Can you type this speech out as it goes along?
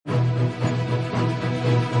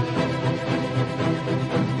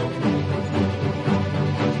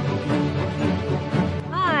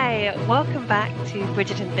welcome back to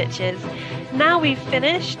Bridgerton Bitches. Now we've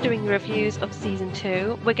finished doing the reviews of season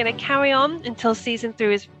 2. We're going to carry on until season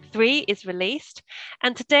 3 is released.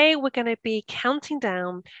 And today we're going to be counting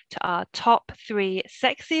down to our top 3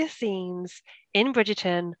 sexiest scenes in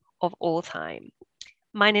Bridgerton of all time.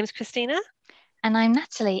 My name's Christina. And I'm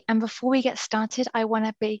Natalie. And before we get started, I want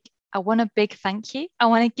a big thank you. I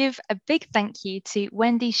want to give a big thank you to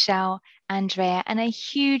Wendy, Shell, Andrea, and a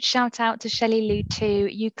huge shout out to Shelley Lou too.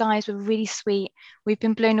 You guys were really sweet. We've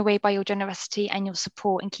been blown away by your generosity and your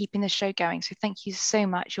support in keeping the show going. So thank you so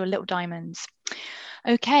much, your little diamonds.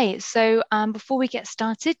 Okay, so before we get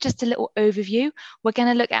started, just a little overview. We're going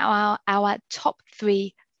to look at our top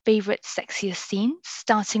 3 favorite sexiest scenes,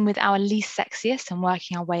 starting with our least sexiest and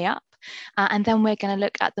working our way up. And then we're going to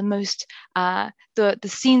look at the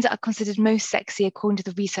scenes that are considered most sexy according to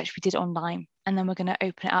the research we did online. And then we're going to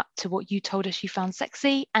open it up to what you told us you found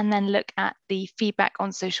sexy, and then look at the feedback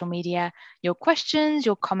on social media, your questions,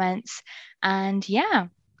 your comments. And yeah,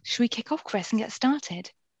 should we kick off, Chris, and get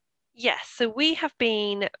started? Yes, so we have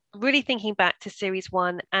been really thinking back to series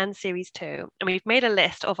 1 and series 2, and we've made a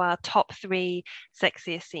list of our top 3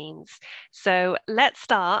 sexiest scenes. So let's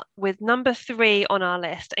start with number 3 on our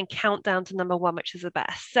list and count down to number 1, which is the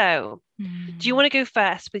best. So, do you want to go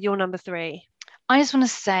first with your number 3? I just want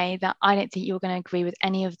to say that I don't think you're going to agree with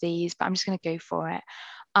any of these, but I'm just going to go for it.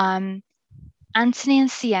 Anthony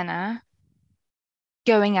and Sienna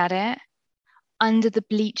going at it under the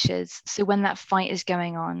bleachers. So when that fight is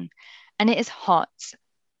going on, and it is hot.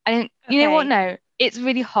 I don't, you know what? Okay. No, it's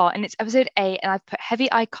really hot, and it's episode 8, and I've put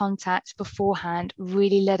heavy eye contact beforehand,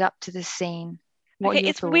 really led up to the scene. What are Okay, your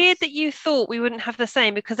it's weird thoughts? that you thought we wouldn't have the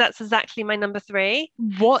same because that's exactly my number 3.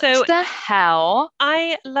 What So the hell?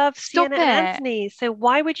 I love Stop Sienna and it. Anthony. So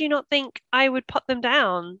why would you not think I would put them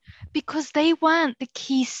down? Because they weren't the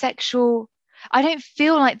key sexual. I don't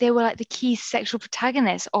feel like they were like the key sexual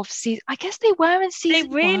protagonists of season. I guess they were in They season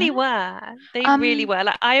really one. were. They really Um, were.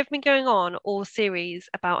 Like I have been going on all series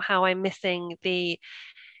about how I'm missing the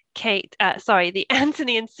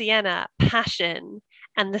Anthony and Sienna passion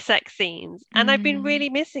and the sex scenes, and I've been mm, really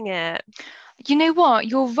missing it. you know what?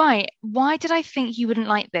 You're right. Why did I think you wouldn't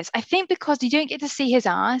like this? I think because you don't get to see his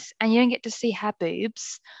ass and you don't get to see her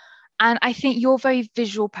boobs. And I think you're a very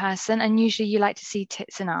visual person, and usually you like to see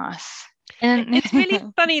tits and ass. And It's really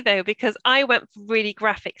funny though because I went for really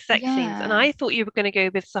graphic sex scenes, and yeah, I thought you were going to go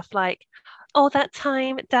with stuff like, "Oh, that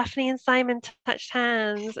time Daphne and Simon touched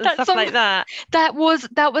hands" and that's stuff on. like that. That was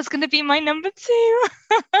going to be my number 2.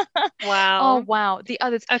 Oh Wow. wow, the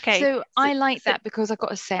others. Okay. So So, I like so that because I got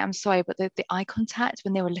to say, I'm sorry, but the eye contact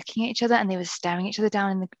when they were looking at each other and they were staring each other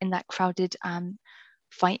down in that crowded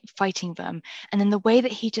fighting room, and then the way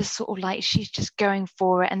that he just sort of like she's just going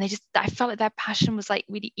for it, and I felt like their passion was like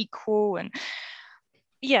really equal and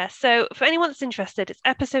yeah, so for anyone that's interested, it's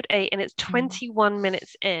episode 8 and it's mm, 21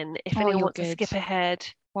 minutes in if oh, anyone you're wants to good. skip ahead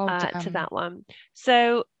Well to done. that one.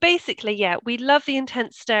 So basically, yeah, we love the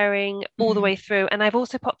intense staring all the Mm, way through. And I've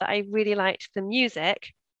also put that I really liked the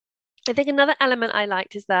music. I think another element I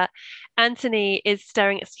liked is that Anthony is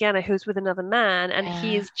staring at Sienna, who's with another man, and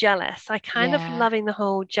he yeah, is jealous. I kind of yeah. loving the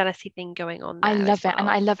whole jealousy thing going on I there as love it. And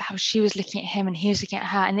I well. love how she was looking at him and he was looking at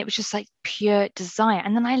her. And it was just like pure desire.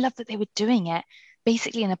 And then I love that they were doing it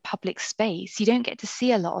basically in a public space. You don't get to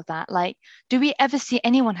see a lot of that. Like, do we ever see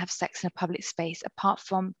anyone have sex in a public space apart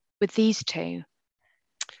from with these two?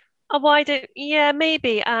 Oh, why don't, yeah,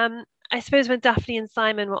 maybe. I suppose when Daphne and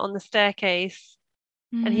Simon were on the staircase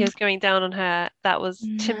and he Mm, was going down on her, that was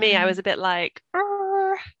to me, I no. was a bit like,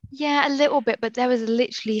 "Arr." Yeah, a little bit, but there was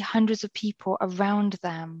literally hundreds of people around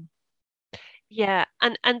them. Yeah,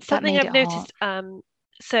 and That something made I've it hot. noticed,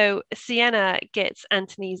 so Sienna gets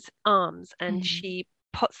Anthony's arms and Mm, she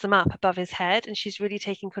puts them up above his head and she's really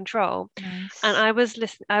taking control. And nice. I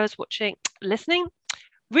was watching, listening,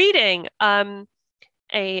 reading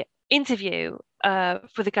a interview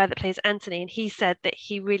for the guy that plays Anthony, and he said that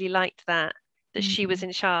he really liked that she was Mm.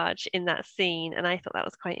 in charge in that scene, and I thought that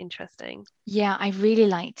was quite interesting. Yeah, I really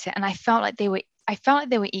liked it. And I felt like they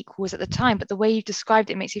were equals at the time, but the way you've described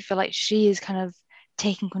it makes me feel like she is kind of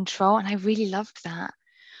taking control. And I really loved that.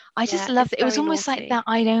 I just Yeah, loved it's it. It was very almost like naughty. that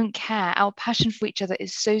I don't care. Our passion for each other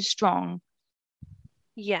is so strong.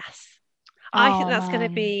 Yes, I think Oh that's going to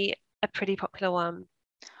man. be a pretty popular one.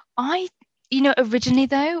 I, originally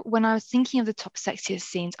though, when I was thinking of the top sexiest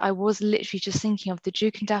scenes, I was literally just thinking of the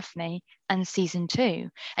Duke and Daphne and season 2.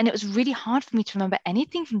 And it was really hard for me to remember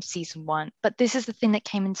anything from season 1. But this is the thing that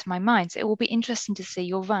came into my mind. So it will be interesting to see.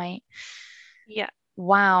 You're right. Yeah.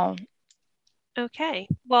 Wow. Okay.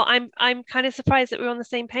 Well, I'm kind of surprised that we're on the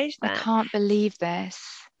same page I then. can't believe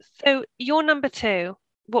this. So you're number 2.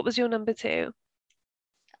 What was your number two?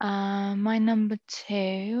 My number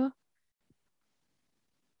two.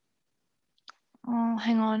 Oh,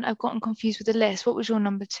 hang on. I've gotten confused with the list. What was your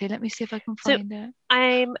number two? Let me see if I can So find it.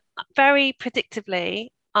 I'm very predictably,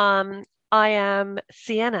 I am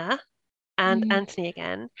Sienna and Mm. Anthony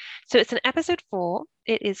again. So it's an episode 4.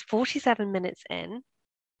 It is 47 minutes in,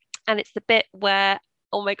 and it's the bit where,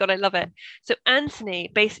 oh my God, I love it. So Anthony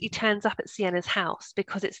basically turns up at Sienna's house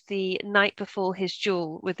because it's the night before his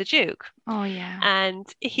duel with the Duke. Oh, yeah. And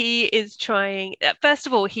he is trying, first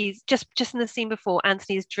of all, he's just in the scene before,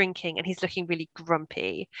 Anthony is drinking and he's looking really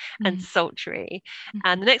grumpy and Mm. sultry.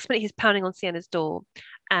 And Mhm. the next minute he's pounding on Sienna's door,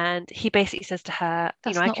 and he basically says to her,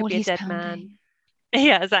 That's I not could all be a he's dead man. pounding.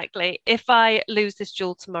 Yeah, exactly. If I lose this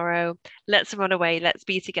duel tomorrow, let's run away, let's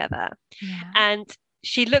be together. Yeah. And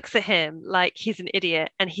she looks at him like he's an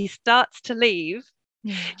idiot and he starts to leave.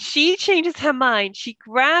 Yeah. She changes her mind. She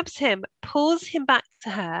grabs him, pulls him back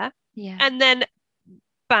to her, Yeah. and then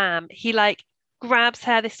bam, he like grabs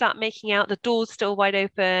her. They start making out. The door's still wide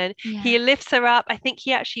open. He Yeah. lifts her up. I think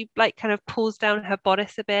he actually like kind of pulls down her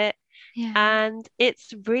bodice a bit, Yeah. and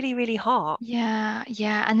it's really, really hot. Yeah.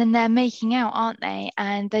 Yeah. And then they're making out, aren't they?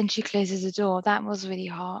 And then she closes the door. That was really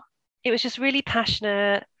hot. It was just really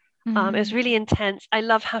passionate. It was Mm. really intense. I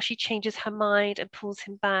love how she changes her mind and pulls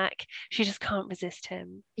him back. She just can't resist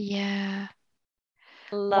him. Yeah.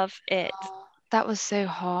 Love it. Wow. That was so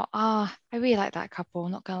hot. Ah, I really like that couple,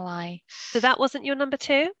 not gonna lie. So that wasn't your number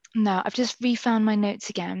two? No, I've just refound my notes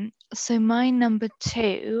again. So my number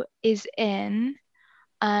two is in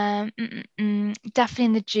definitely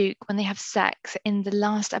in the Duke when they have sex in the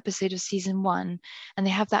last episode of season one, and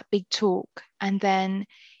they have that big talk, and then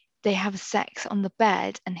they have sex on the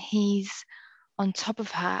bed, and he's on top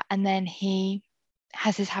of her, and then he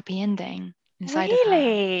has his happy ending inside of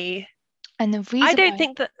her. Really? And the I reason don't why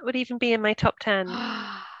think that would even be in my top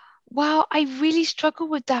 10. Well, I really struggle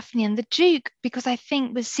with Daphne and the Duke because I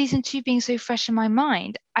think with season two being so fresh in my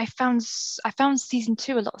mind, I found season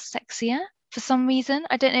two a lot sexier for some reason.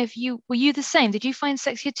 I don't know if you were you the same. Did you find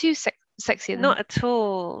sexier too sexier than? Not at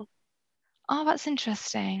all. Oh, that's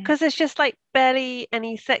interesting. Because there's just like barely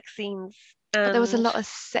any sex scenes. But there was a And lot of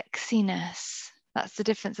sexiness. That's the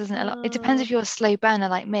difference, isn't it? It depends mm, if you're a slow burner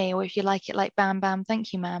like me or if you like it like bam bam,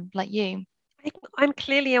 thank you, ma'am, like you. I'm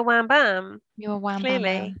clearly a wham bam. You're a wham bam Clearly.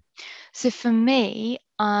 bam. So for me,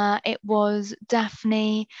 it was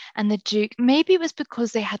Daphne and the Duke. Maybe it was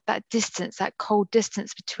because they had that distance, that cold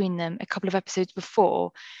distance between them a couple of episodes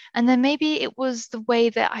before. And then maybe it was the way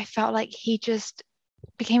that I felt like he just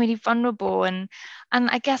became really vulnerable and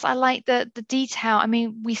I guess I like the detail. I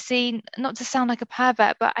mean, we see, not to sound like a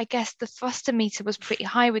pervert, but I guess the thruster meter was pretty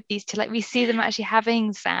high with these two. Like we see them actually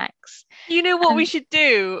having sex. You know what we And should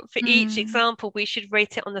do for each mm, example? We should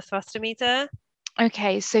rate it on the thruster meter.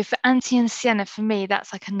 okay, so for Auntie and Sienna, for me,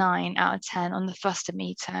 that's like a 9 out of 10 on the thruster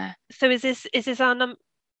meter. So is this our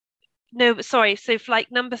no, sorry. So for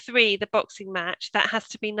like number 3, the boxing match, that has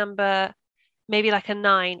to be number maybe like a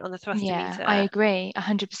 9 on the thruster Yeah, I meter. agree,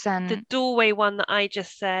 The 100%. doorway one that I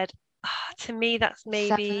just said, to me, that's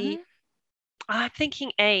maybe, 7? I'm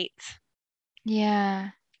thinking 8.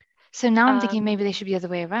 Yeah. So now I'm thinking maybe they Um, should be the other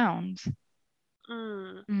way around.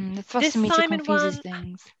 mm. The This thruster meter Simon confuses one,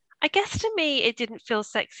 things. I guess to me, it didn't feel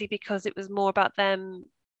sexy because it was more about them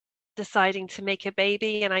deciding to make a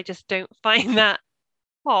baby, and I just don't find that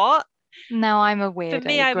hot. Now I'm a For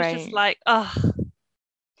me, weirdo, I was just great. like, oh,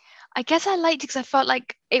 I guess I liked it because I felt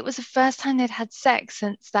like it was the first time they'd had sex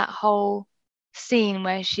since that whole scene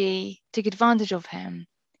where she took advantage of him.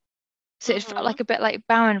 So it felt hmm, like a bit like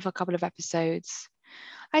barren for a couple of episodes.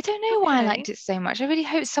 I don't know why I okay. liked it so much. I really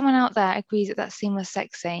hope someone out there agrees that that scene was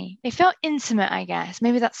sexy. It felt intimate, I guess.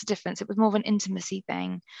 Maybe that's the difference. It was more of an intimacy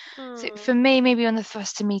thing. So for Hmm. me, maybe on the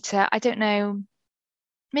thruster meter, I don't know,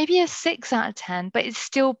 maybe a 6 out of 10, but it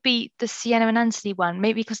still beat the Sienna and Anthony one,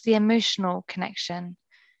 maybe because of the emotional connection.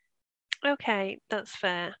 Okay, that's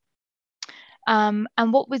fair. And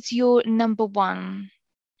what was your number one?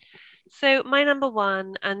 So my number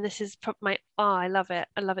one, and this is my I love it.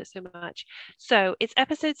 I love it so much. So it's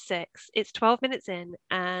episode 6. It's 12 minutes in,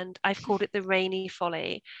 and I've called it the Rainy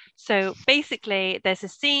Folly. So basically, there's a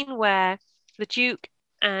scene where the Duke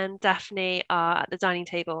and Daphne are at the dining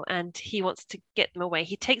table, and he wants to get them away.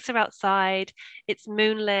 He takes her outside. It's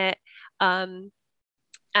moonlit, um,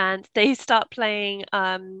 and they start playing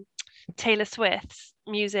Taylor Swift's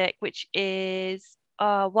music, which is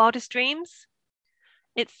Wildest Dreams.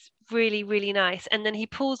 It's really, really nice. And then he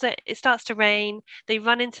pulls it, it starts to rain. They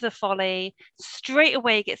run into the folly, straight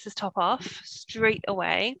away gets his top off, straight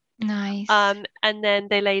away. Nice. And then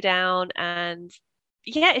they lay down and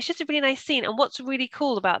yeah, it's just a really nice scene. And what's really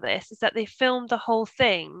cool about this is that they filmed the whole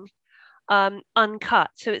thing uncut.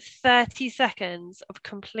 So it's 30 seconds of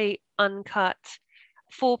complete uncut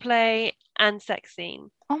foreplay and sex scene.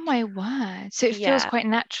 Oh my word. So it feels Yeah. quite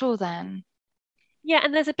natural then. Yeah,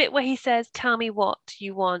 and there's a bit where he says, "Tell me what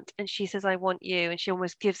you want," and she says, "I want you," and she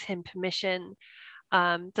almost gives him permission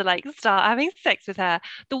to like start having sex with her.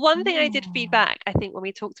 The one thing I did Oh. feedback, I think, when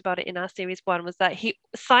we talked about it in our series one was that he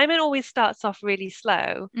Simon always starts off really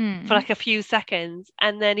slow for Mm. like a few seconds,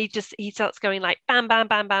 and then he starts going like bam, bam,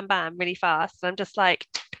 bam, bam, bam, really fast. And I'm just like,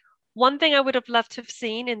 one thing I would have loved to have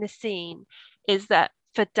seen in this scene is that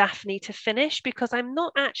for Daphne to finish, because I'm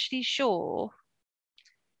not actually sure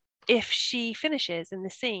if she finishes in the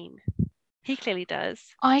scene. He clearly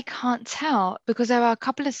does. I can't tell because there are a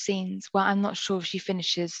couple of scenes where I'm not sure if she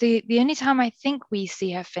finishes. The only time I think we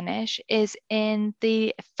see her finish is in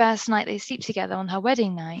the first night they sleep together on her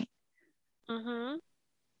wedding night. Hmm.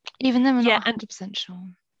 Even then, we're not Yeah, and 100%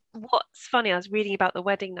 sure. what's funny, I was reading about the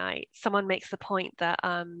wedding night. Someone makes the point that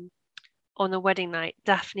on the wedding night,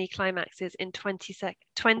 Daphne climaxes in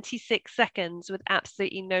 26 seconds with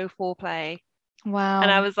absolutely no foreplay.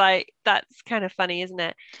 And I Wow. was like, that's kind of funny, isn't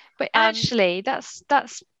it? But Um, actually, that's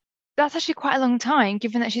actually quite a long time,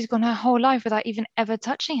 given that she's gone her whole life without even ever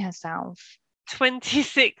touching herself.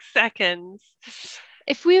 26 seconds.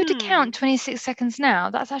 If we were to Hmm. count 26 seconds now,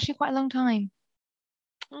 that's actually quite a long time.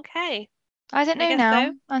 Okay. I don't I know guess now.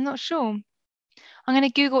 so. I'm not sure. I'm going to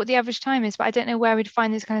Google what the average time is, but I don't know where we'd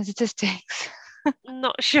find these kind of statistics.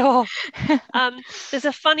 Not sure. Um, there's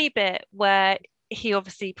a funny bit where he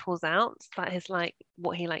obviously pulls out. That is like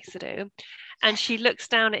what he likes to do. And she looks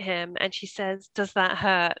down at him and she says, "Does that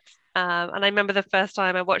hurt?" And I remember the first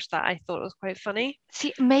time I watched that, I thought it was quite funny.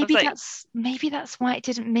 See, I was like, maybe that's why it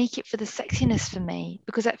didn't make it for the sexiness for me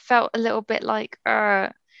because it felt a little bit like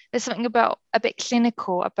there's something about a bit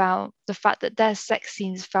clinical about the fact that their sex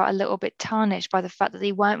scenes felt a little bit tarnished by the fact that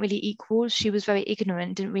they weren't really equals. She was very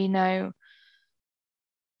ignorant, didn't really know.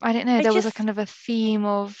 I don't know. I There was a just, kind of a theme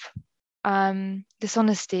of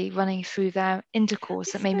dishonesty running through their intercourse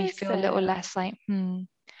I that made me suppose feel a little so. less like, hmm.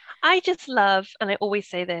 I just love, and I always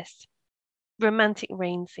say this, romantic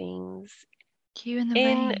rain scenes You in the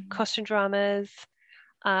in rain. costume dramas.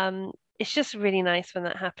 Um, it's just really nice when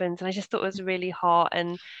that happens. And I just thought it was really hot.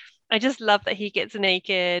 And I just love that he gets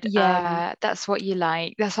naked. Yeah, that's what you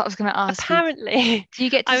like. That's what I was going to ask you. Apparently, Do you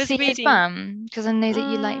get to I was see his reading, bum? Because I know that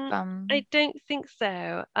you like mm, bum. I don't think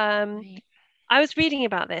so. Right. I was reading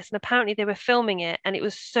about this, and apparently they were filming it, and it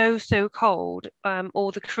was so, so cold.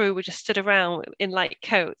 All the crew were just stood around in light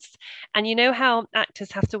coats. And you know how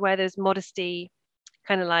actors have to wear those modesty,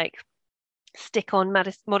 kind of like stick on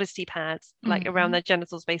modesty pads, like around Mm. their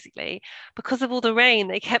genitals, basically. Because of all the rain,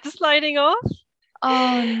 they kept sliding off.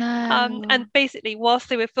 Oh And no. basically, whilst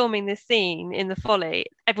they were filming this scene in the folly,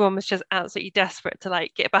 everyone was just absolutely desperate to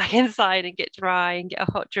like get back inside and get dry and get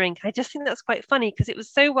a hot drink. I just think that's quite funny because it was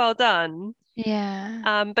so well done. Yeah.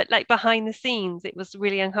 But like behind the scenes, it was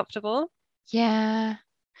really uncomfortable. Yeah.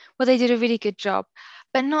 Well, they did a really good job,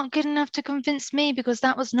 but not good enough to convince me because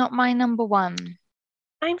that was not my number one.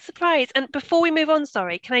 I'm surprised. And before we move on,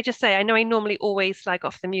 sorry, can I just say, I know I normally always slag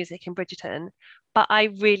off the music in Bridgerton, but I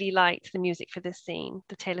really liked the music for this scene,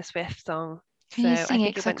 the Taylor Swift song. Can So you I sing it?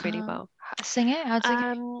 think it Because I went really can't well. sing it. How does it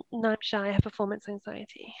go? No, I'm shy. I have performance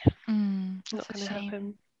anxiety. That's Not a going to shame.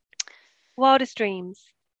 happen. Wildest Dreams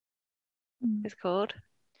Mm. is called.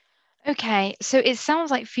 Okay, so it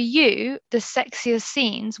sounds like for you, the sexiest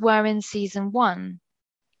scenes were in season one.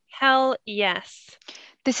 Hell yes.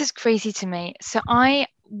 This is crazy to me. So I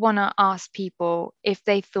want to ask people if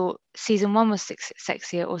they thought season one was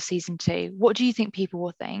sexier or season two. What do you think people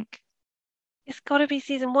will think? It's got to be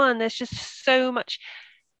season one. There's just so much.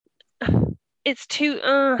 It's too.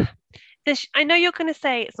 I know you're going to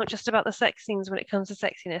say it's not just about the sex scenes when it comes to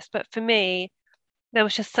sexiness, but for me, there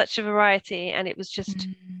was just such a variety, and it was just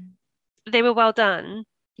Mm, they were well done.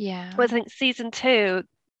 yeah. Whereas I think season two,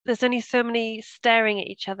 there's only so many staring at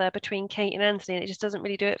each other between Kate and Anthony, and it just doesn't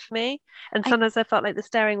really do it for me. And I, sometimes I felt like the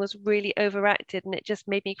staring was really overacted, and it just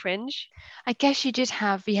made me cringe. I guess you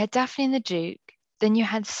had Daphne and the Duke, then you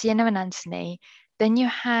had Sienna and Anthony, then you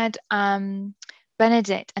had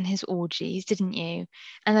Benedict and his orgies, didn't you?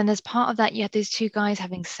 And then as part of that, you had those two guys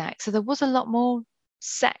having sex. So there was a lot more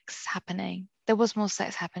sex happening. There was more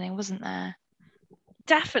sex happening, wasn't there?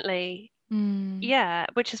 Definitely. Hmm. Yeah,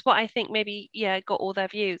 which is what I think maybe, yeah, got all their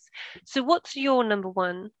views. So what's your number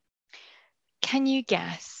one? Can you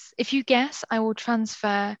guess? If you guess, I will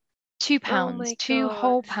transfer Oh £2, my two God.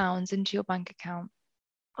 whole pounds into your bank account.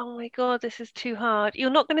 Oh my God, this is too hard. You're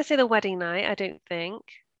not going to say the wedding night, I don't think.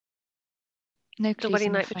 No the clues,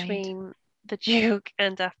 wedding I'm night afraid. between the Duke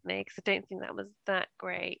and Daphne, because I don't think that was that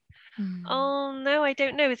great. Hmm. Oh no, I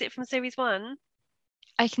don't know. Is it from series one?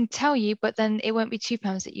 I can tell you, but then it won't be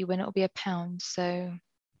 £2 that you win, it'll be £1. So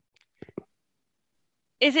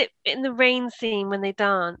Is it in the rain scene when they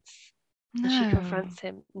dance and she no, confronts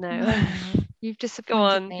him? No. no, you've Go disappointed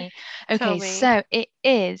on, me. tell Okay, me. so it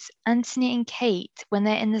is Anthony and Kate when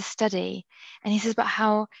they're in the study, and he says about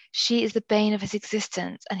how she is the bane of his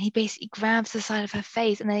existence, and he basically grabs the side of her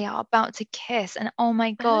face, and they are about to kiss, and oh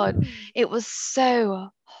my God, Oh. it was so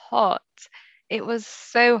hot. It was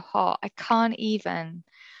so hot. I can't even.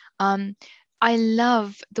 Um, I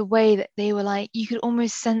love the way that they were like, you could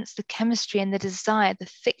almost sense the chemistry and the desire, the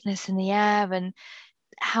thickness in the air, and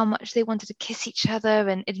how much they wanted to kiss each other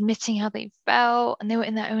and admitting how they felt. And they were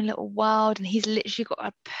in their own little world. And he's literally got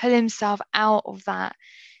to pull himself out of that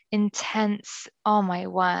intense, oh my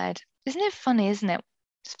word. Isn't it funny, isn't it?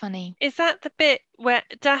 It's funny. Is that the bit where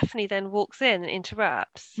Daphne then walks in and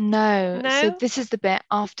interrupts? No, so No? this is the bit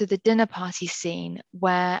after the dinner party scene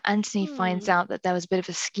where Anthony finds Hmm. out that there was a bit of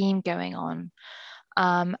a scheme going on.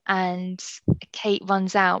 And Kate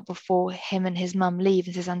runs out before him and his mum leave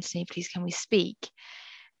and says, Anthony, please, can we speak?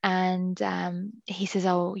 And he says,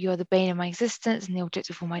 oh, you're the bane of my existence and the object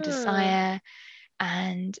of all my Hmm. desire.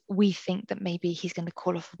 And we think that maybe he's going to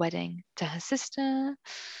call off the wedding to her sister.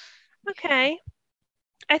 Okay.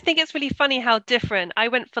 I think it's really funny how different. I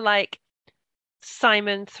went for like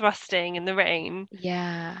Simon thrusting in the rain,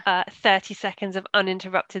 Yeah, 30 seconds of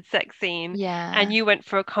uninterrupted sex scene, and yeah, you went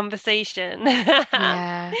for a conversation.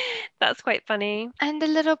 yeah. That's quite funny. And a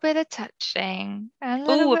little bit of touching. And a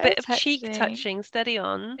little Oh, a bit bit of of cheek touching. touching, steady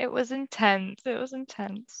on. It was intense. It was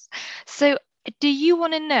intense. So, do you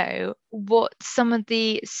want to know what some of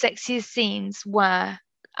the sexiest scenes were,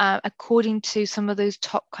 according to some of those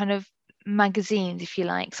top kind of magazines, if you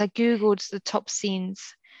like? So I Googled the top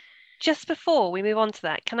scenes. Just before we move on to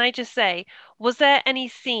that, can I just say, was there any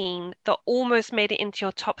scene that almost made it into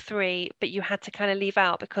your top three, but you had to kind of leave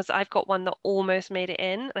out? Because I've got one that almost made it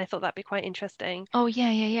in, and I thought that'd be quite interesting. Oh, yeah,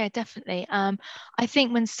 yeah, yeah, definitely. I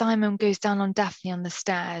think when Simon goes down on Daphne on the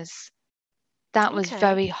stairs, that was Okay,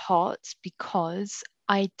 very hot because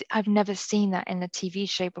I've never seen that in a TV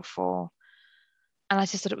show before, and I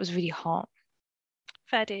just thought it was really hot.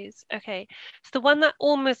 fair dues. Okay, so the one that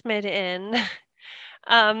almost made it in,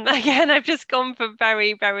 again, I've just gone for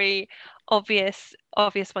very, very obvious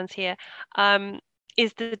ones here. Um,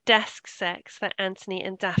 is the desk sex that Anthony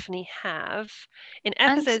and Daphne have in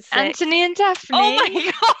episode 6. Anthony and Oh Daphne, my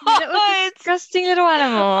you little God! disgusting little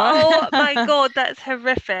animal. Oh my God, that's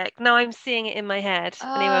horrific. Now I'm seeing it in my head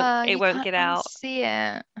and Ah, it you won't can't get out. unsee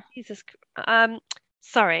it. Jesus.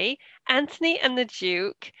 Sorry. Anthony and the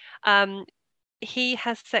Duke. Um, he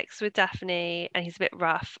has sex with Daphne and he's a bit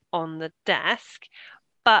rough on the desk.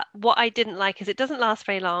 But what I didn't like is it doesn't last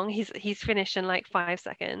very long. He's finished in like 5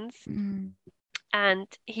 seconds. Mm. And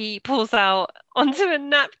he pulls out onto a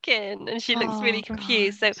napkin and she looks really Oh God.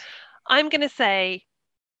 confused. So I'm gonna say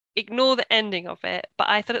ignore the ending of it, but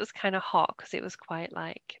I thought it was kind of hot because it was quite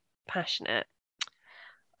like passionate.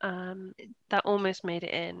 Um, that almost made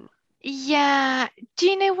it in. Yeah. Do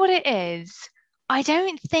you know what it is? I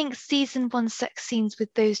don't think season one sex scenes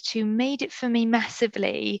with those two made it for me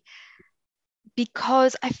massively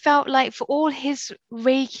because I felt like for all his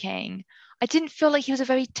raking, I didn't feel like he was a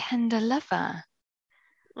very tender lover.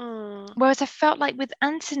 Mm. Whereas I felt like with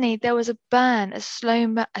Anthony, there was a burn, a slow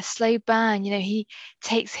burn. You know, he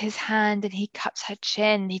takes his hand and he cups her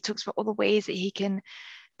chin. He talks about all the ways that he can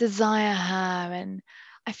desire her, and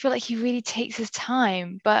I feel like he really takes his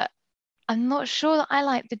time. But I'm not sure that I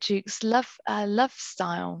like the Duke's love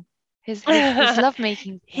style, his love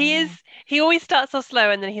making He is style. he always starts off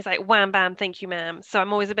slow and then he's like wham bam, thank you, ma'am. So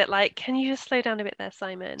I'm always a bit like, can you just slow down a bit there, Do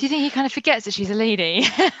Simon? you think he kind of forgets that she's a lady?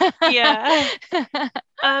 Yeah.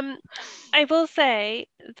 Um, I will say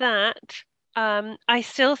that I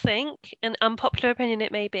still think, an unpopular opinion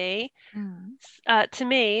it may be, Mm. to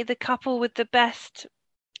me, the couple with the best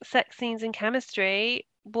sex scenes and chemistry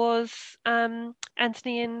was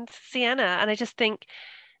Anthony and Sienna. And I just think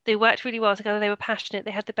they worked really well together. They were passionate.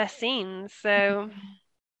 They had the best scenes. So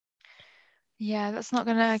Yeah, that's not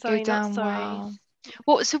gonna go sorry, not down sorry. well.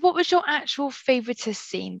 What was your actual favoritist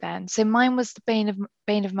scene then? So mine was the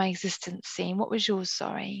bane of my existence scene. What was yours,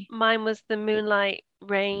 sorry? Mine was the Moonlight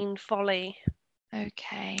Rain Folly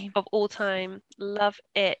Okay. of all time. Love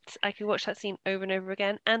it. I could watch that scene over and over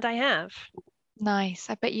again, and I have. Nice.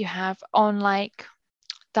 I bet you have on like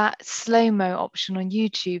that slow-mo option on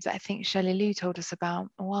YouTube that I think Shelley Lou told us about.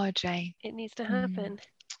 Oh, RJ. It needs to Hmm. happen.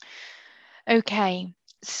 Okay.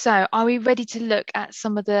 So are we ready to look at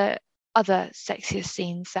some of the other sexiest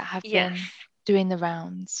scenes that have Yes. been doing the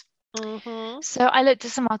rounds. Mm-hmm. So I looked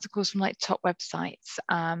at some articles from like top websites,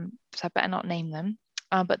 so I better not name them,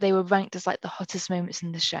 but they were ranked as like the hottest moments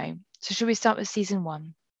in the show. So should we start with season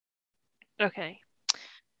 1? Okay.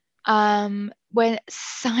 When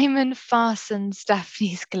Simon fastens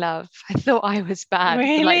Daphne's glove, I thought I was bad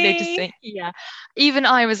for like Really? noticing. Yeah, even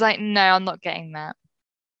I was like, no, I'm not getting that.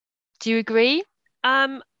 Do you agree?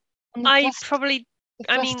 Um, On I probably, the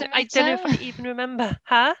I mean, I don't know if I thrustometer, even remember.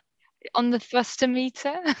 Huh? on the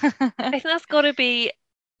thrustometer. I think that's got to be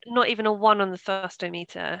not even a 1 on the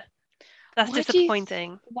thrustometer. That's Why do you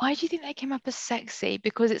disappointing. why do you think they came up as sexy?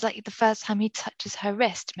 Because it's like the first time he touches her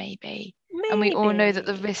wrist, maybe. And we all know that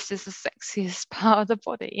the Maybe. wrist is the sexiest part of the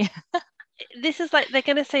body. This is like they're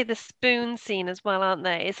going to say the spoon scene as well, aren't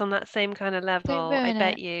they? It's on that same kind of Don't level, I ruin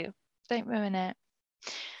bet it. you. Don't ruin it.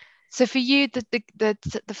 So for you,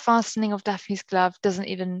 the fastening of Daphne's glove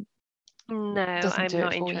No, doesn't I'm do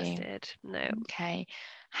it not for you. interested. No. Okay.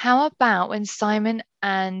 How about when Simon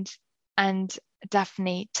and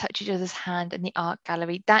Daphne touch each other's hand in the art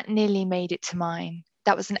gallery? That nearly made it to mine.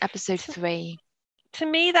 That was in episode To, 3. to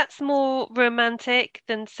me, that's more romantic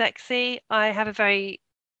than sexy. I have a very,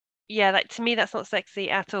 yeah, like to me, that's not sexy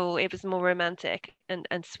at all. It was more romantic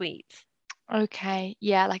and sweet. Okay,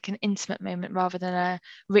 yeah, like an intimate moment rather than a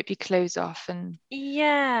rip your clothes off and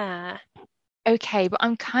Yeah. okay, but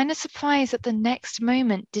I'm kind of surprised that the next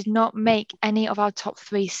moment did not make any of our top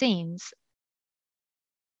 3 scenes.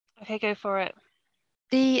 Okay, go for it.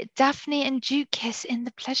 The Daphne and Duke kiss in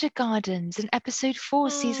the pleasure gardens in episode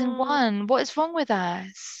 4, season Mm, 1. What is wrong with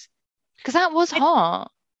us? Because that was I,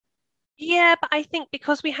 hot. yeah, but I think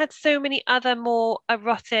because we had so many other more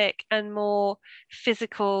erotic and more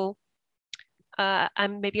physical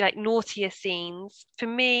and maybe like naughtier scenes. For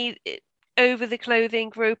me, over the clothing,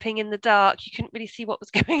 groping in the dark, you couldn't really see what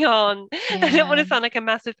was going on. I don't want Yeah, to sound like a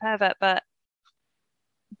massive pervert, but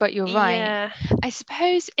but you're right. yeah, I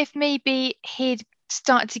suppose if maybe he'd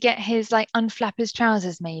start to get his like unflap his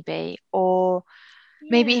trousers, maybe, or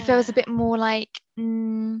maybe if there was a yeah. bit more like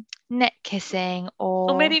neck kissing,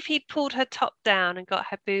 Or or maybe if he'd pulled her top down and got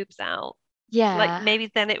her boobs out, like yeah, maybe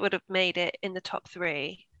then it would have made it in the top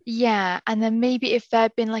three. yeah, and then maybe if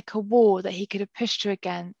there'd been like a wall that he could have pushed her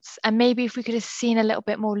against, and maybe if we could have seen a little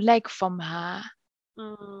bit more leg from her.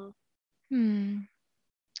 Mm. Hmm.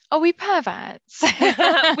 Are we perverts?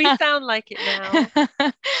 We sound like it now.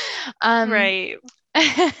 um, Great.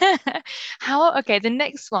 how, okay, the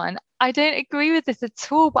next one. I don't agree with this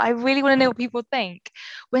at all, but I really want to know what people think.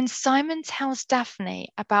 When Simon tells Daphne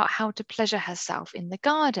about how to pleasure herself in the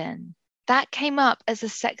garden, that came up as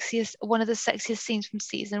one of the sexiest scenes from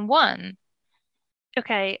season 1.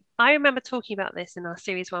 Okay, I remember talking about this in our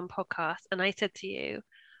Series 1 podcast, and I said to you,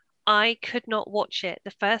 I could not watch it.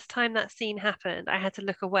 The first time that scene happened, I had to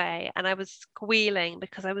look away and I was squealing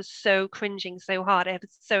because I was so cringing so hard. I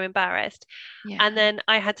was so embarrassed. And Yeah. then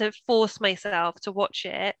I had to force myself to watch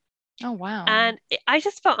it. Oh, wow. And I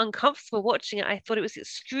just felt uncomfortable watching it. I thought it was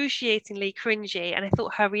excruciatingly cringy. And I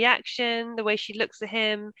thought her reaction, the way she looks at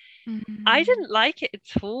him, I Mm. didn't like it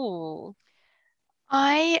at all.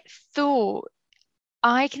 I thought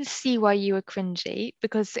I can see why you were cringy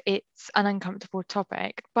because it's an uncomfortable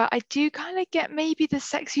topic, but I do kind of get maybe the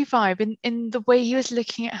sexy vibe in the way he was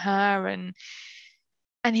looking at her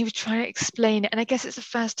and he was trying to explain it. And I guess it's the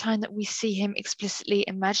first time that we see him explicitly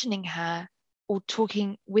imagining her or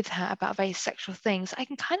talking with her about very sexual things. I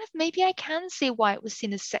can kind of maybe I can see why it was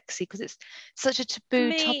seen as sexy because it's such a For taboo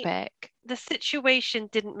me, topic. the situation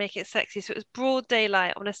didn't make it sexy. So it was broad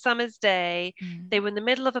daylight on a summer's day. Mm. They were in the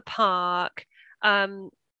middle of a park. Um,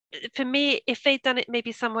 for me, if they'd done it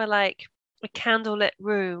maybe somewhere like a candlelit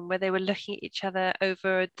room where they were looking at each other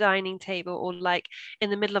over a dining table, or like in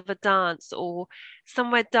the middle of a dance, or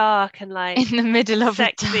somewhere dark and In like the middle of a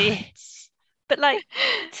sexy, dance. but like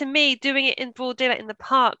to me, doing it in broad daylight in the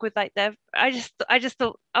park with like their, I just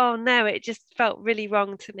thought, oh no, it just felt really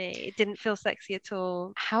wrong to me. It didn't feel sexy at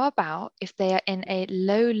all. How about if they are in a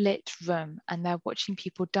low lit room and they're watching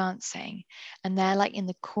people dancing and they're like in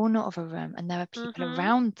the corner of a room and there are people Hmm.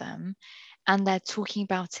 around them and they're talking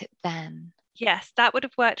about it then? Yes, that would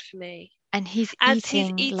have worked for me. And he's As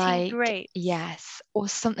he's eating eating like, grapes. yes, or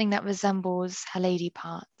something that resembles her lady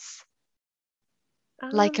parts,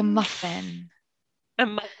 like a Um, muffin. a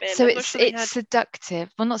muffin. So I'm not sure they it's had.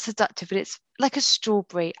 seductive. Well, not seductive, but it's like a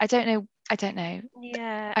strawberry. I don't know. I don't know.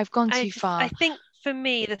 Yeah, I've gone too I far. think for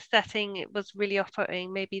me the setting it was really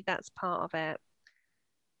off-putting. Maybe that's part of it.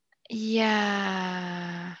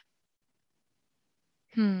 Yeah.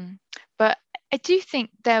 Hmm. But I do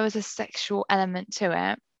think there was a sexual element to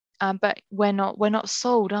it. but we're not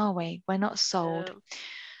sold, are we? We're not sold. Um,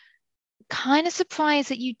 Kind of surprised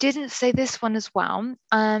that you didn't say this one as well,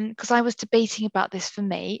 because I was debating about this for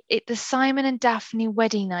me. The Simon and Daphne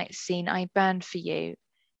wedding night scene I burned for you.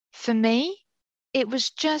 For me, it was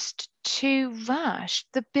just too rushed.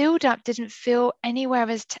 The build-up didn't feel anywhere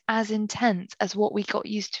as intense as what we got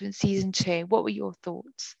used to in season 2. What were your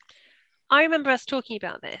thoughts? I remember us talking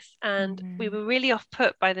about this, and we Mm. were really off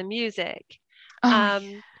put by the music. Oh,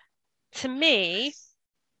 Um, to me,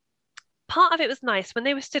 part of it was nice when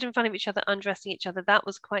they were stood in front of each other, undressing each other. That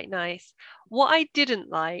was quite nice. What I didn't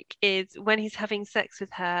like is when he's having sex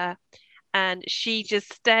with her and she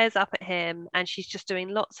just stares up at him and she's just doing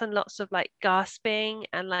lots and lots of like gasping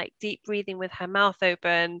and like deep breathing with her mouth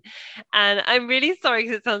open. And I'm really sorry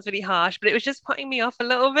because it sounds really harsh, but it was just putting me off a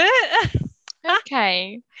little bit.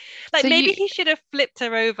 okay. Like So maybe you, he should have flipped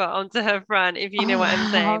her over onto her front, if you know what I'm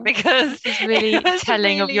saying, oh, because this is it really was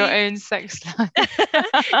telling of your really, own sex life.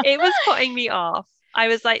 it was putting me off. I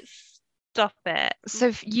was like, stop it.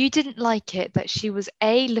 So you didn't like it that she was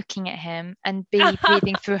A, looking at him, and B,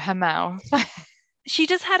 breathing through her mouth. She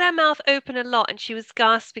just had her mouth open a lot and she was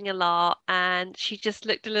gasping a lot and she just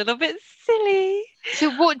looked a little bit silly. So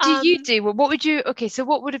what do you Um, do? Well, what would you, okay, so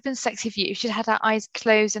what would have been sexy for you if she'd had her eyes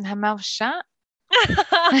closed and her mouth shut?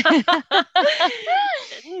 I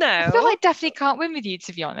feel no, like Daphne can't win with you,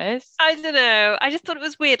 to be honest. I don't know. I just thought it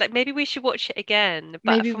was weird. Like maybe we should watch it again. But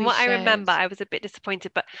Maybe from we what I should. remember, I was a bit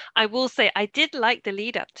disappointed. But I will say I did like the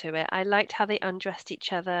lead up to it. I liked how they undressed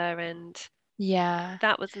each other and Yeah.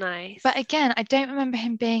 that was nice. But again, I don't remember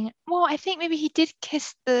him being, well, I think maybe he did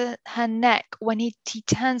kiss her neck when he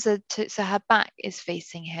turns her to so her back is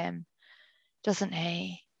facing him, doesn't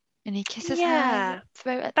he? And he kisses her Yeah,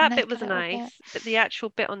 throat at the that bit neck a was little bit. nice. But the actual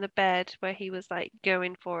bit on the bed where he was like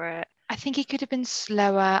going for it, I think he could have been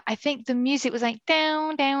slower. I think the music was like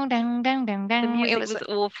down, down, down, down, down, the down. music was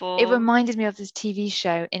It awful. reminded me of this TV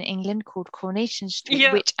show in England called Coronation Street,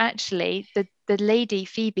 Yeah, which actually the lady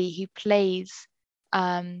Phoebe who plays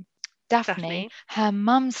um, Daphne, Daphne. her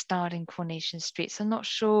mum starred in Coronation Street. So I'm not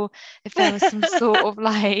sure if there was some sort of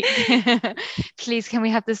like, please can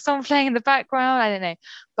we have this song playing in the background? I don't know,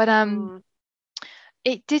 but Mm.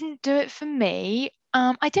 it didn't do it for me.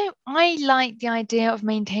 I like the idea of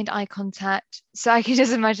maintained eye contact. So I can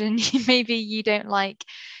just imagine maybe you don't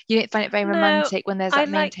find it very No, romantic when there's I that like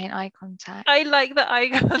maintained eye contact. I like the eye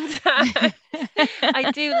contact. I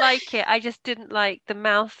do like it. I just didn't like the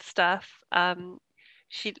mouth stuff.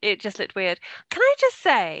 It just looked weird. Can I just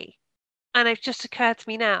say, and it's just occurred to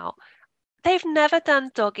me now, they've never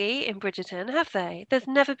done doggy in Bridgerton, have they? There's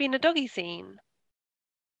never been a doggy scene.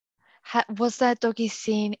 Was there doggy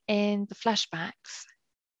scene in the flashbacks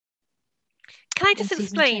Can I in just season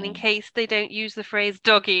explain in 2? case they don't use the phrase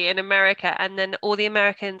doggy in America and then all the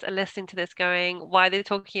Americans are listening to this going, why are they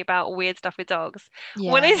talking about weird stuff with dogs?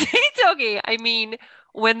 When I Yeah. say doggy, I mean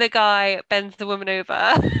when the guy bends the woman over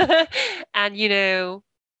and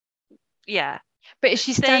yeah, But is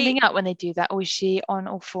she they standing up when they do that, or is she on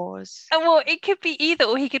all fours? well, it could be either,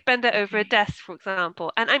 or he could bend it over a Okay. desk, for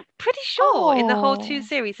example. And I'm pretty sure in the whole two Oh,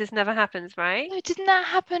 series this never happens, right? no, didn't that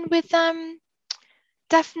happen with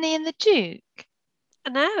Daphne and the Duke?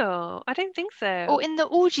 No, I don't think Or so. in the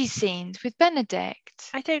orgy scenes with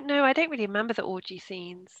Benedict? I don't know. I don't really remember the orgy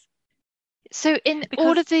scenes So in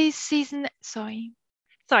all of because these season, sorry.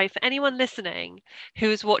 sorry, for anyone listening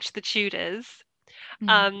who's watched The Tudors,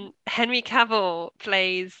 Mm, Henry Cavill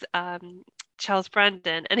plays Charles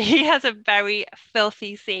Brandon, and he has a very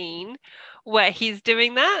filthy scene where he's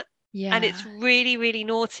doing that. And it's yeah. really, really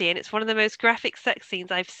naughty. And it's one of the most graphic sex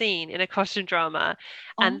scenes I've seen in a costume drama.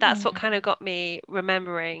 And that's what Oh, kind of got me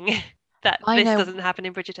remembering that I this know. doesn't happen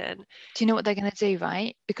in Bridgerton. Do you know what they're going to do,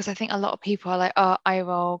 right? Because I think a lot of people are like, oh, I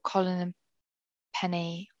roll Colin and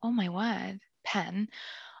Penny. Oh my word, Pen.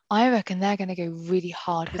 I reckon they're going to go really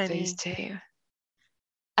hard with those Penny. two.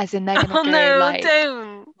 As in, they're going to Oh go no, like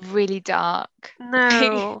don't. really dark,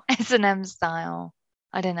 like No. S&M style.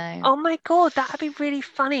 I don't know. Oh my God, that'd be really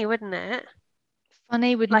funny, wouldn't it?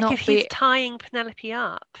 Funny would Like if not he's be, tying Penelope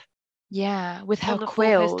up yeah, with her on the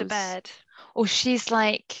four poster quills. bed. Or she's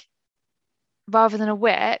like, rather than a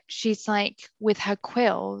whip, she's like with her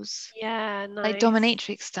quills, Yeah, like nice.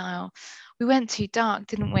 dominatrix style. We went too dark,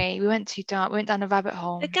 didn't we? We went too dark. We went down a rabbit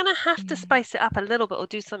They're hole. gonna have to Mm. spice it up a little bit or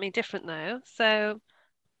do something different though. So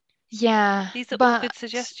Yeah, these are all but good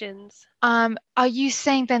suggestions. are you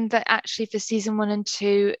saying then that actually for season 1 and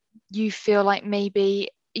 2, you feel like maybe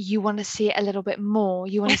you want to see it a little bit more?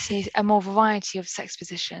 You want to see a more variety of sex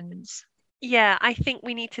positions? Yeah, I think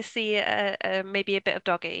we need to see maybe a bit of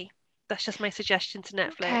doggy. That's just my suggestion to Netflix.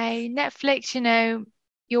 Okay, Netflix,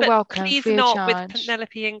 You're But welcome, please free of not with charge.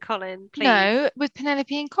 Penelope and Colin, please. No, with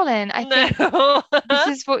Penelope and Colin, I think No. this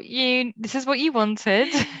is what you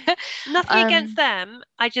wanted. Nothing against Um, them.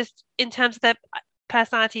 I just, in terms of their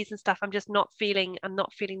personalities and stuff, I'm not feeling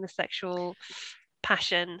the sexual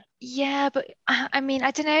passion. yeah, but I mean,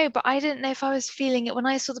 I don't know, but I didn't know if I was feeling it when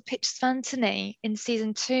I saw the pictures of Anthony in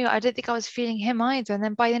season two. I don't think I was feeling him either. And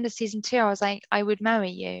then by the end of season two, I was like, I would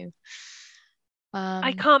marry you.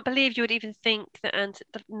 I Um, can't believe you would even think that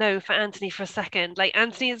no for Anthony for a second. Like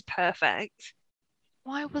Anthony is perfect.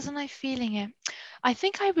 why wasn't I feeling it? I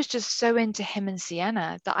think I was just so into him and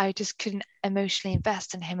Sienna that I just couldn't emotionally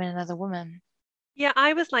invest in him and another woman. Yeah,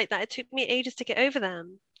 I was like that. It took me ages to get over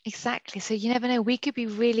them. Exactly. So you never know. We could be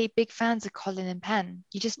really big fans of Colin and Penn.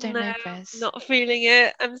 You just don't No, know, Chris. not feeling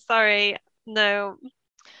it. I'm sorry. No.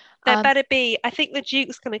 There Um, better be. I think the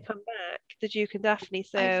Duke's going to come back, the Duke and Daphne.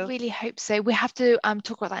 I So, really hope so. We have to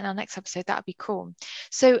talk about that in our next episode. That would be cool.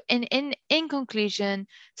 So in conclusion,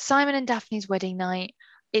 Simon and Daphne's wedding night,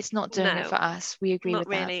 it's not doing it no, for us. We agree not with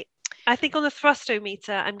that. really. I think on the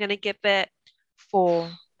thrustometer, I'm going to give it.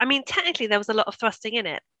 4. I mean, technically, there was a lot of thrusting in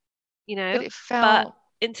it, you But know, it but felt,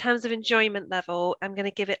 in terms of enjoyment level, I'm going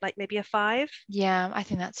to give it like maybe a 5. yeah, I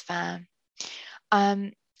think that's fair.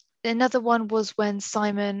 Um, Another one was when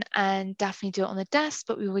Simon and Daphne do it on the desk,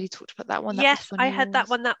 but we already talked about that one. That was Yes, one I of had that yours.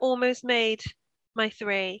 one that almost made my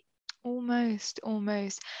 3. Almost,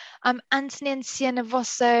 almost. Anthony and Sienna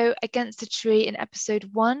Rosso against a tree in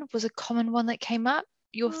episode 1 was a common one that came up.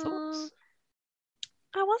 Your Mm, thoughts?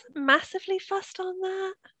 I wasn't massively fussed on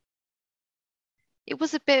that. It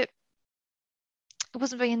was a bit, it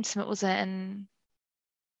wasn't very intimate, was it? And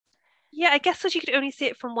Yeah, I guess because you could only see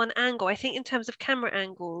it from one angle. I think in terms of camera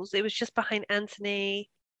angles, it was just behind Anthony.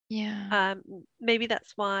 yeah, Maybe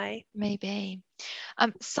that's why. maybe.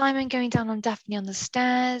 Simon going down on Daphne on the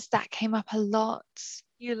stairs, that came up a lot.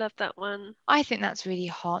 You love that one. I think that's really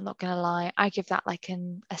hot, not gonna lie. I give that like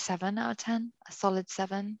a 7 out of 10, a solid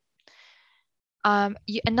 7.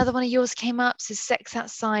 Another one of yours came up, so sex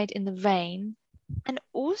outside in the rain. And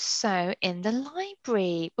also in the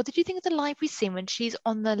library. What did you think of the library scene when she's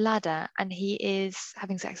on the ladder and he is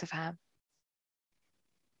having sex with her?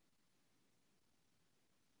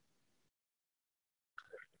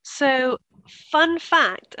 So, fun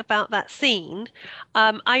fact about that scene,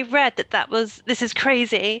 I read this is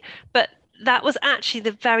crazy, but that was actually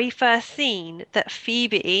the very first scene that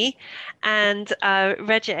Phoebe and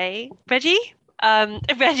Reggie,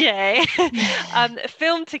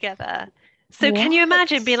 filmed together. So, can you What?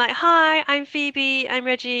 imagine being like, "Hi, I'm Phoebe, I'm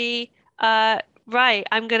Reggie. Right,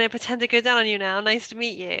 I'm gonna pretend to go down on you now. Nice to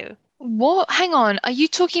meet you." What? Hang on. Are you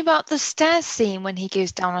talking about the stairs scene when he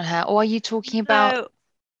goes down on her, or are you talking about? No,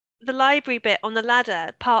 the library bit on the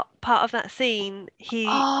ladder, part of that scene,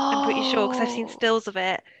 I'm pretty sure because I've seen Oh, stills of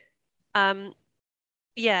it. Um,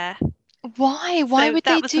 yeah. why? Why So would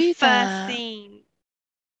they that was the do first that? scene.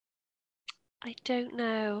 I don't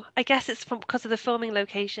know. I guess it's from because of the filming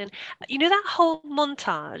location. You know that whole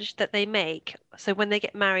montage that they make. So when they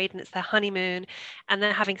get married and it's their honeymoon, and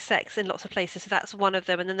they're having sex in lots of places. So that's one of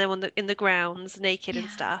them, and then they're in the grounds, naked and Yeah,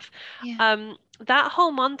 stuff. yeah. That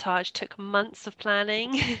whole montage took months of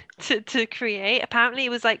planning to create. Apparently, it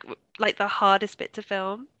was like the hardest bit to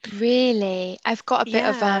film. Really? I've got a bit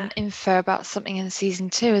of Yeah. info about something in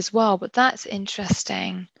season 2 as well, but that's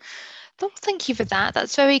interesting. Well, thank you for that.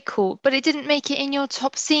 That's very cool. But it didn't make it in your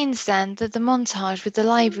top scenes then, the montage with the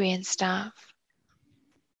library and stuff.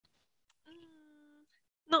 Mm,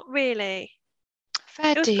 not really.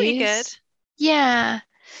 Fair It was pretty good. dues. Yeah.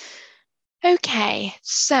 Okay,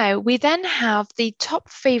 so we then have the top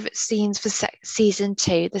favorite scenes for season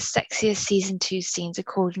 2, the sexiest season 2 scenes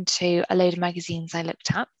according to a load of magazines I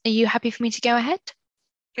looked at. Are you happy for me to go ahead?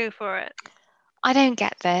 Go for it. I don't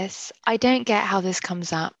get this. I don't get how this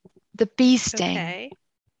comes up. The bee sting. Okay.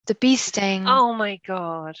 The bee sting Oh my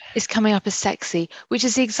God. is coming up as sexy, which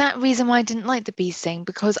is the exact reason why I didn't like the bee sting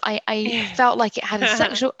because I felt like it had a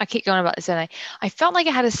sexual. I keep going about this, don't I? I felt like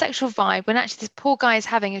it had a sexual vibe when actually this poor guy is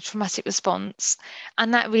having a traumatic response,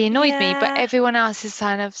 and that really annoyed me. But Yeah. everyone else is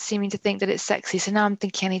kind of seeming to think that it's sexy, so now I'm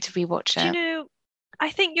thinking I need to rewatch Do you it. know,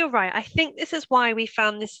 I think you're right. I think this is why we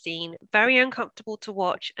found this scene very uncomfortable to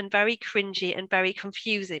watch and very cringy and very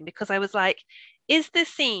confusing because I was like, is this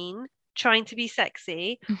scene trying to be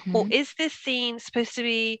sexy or Hmm. is this scene supposed to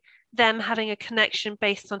be them having a connection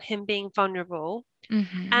based on him being vulnerable?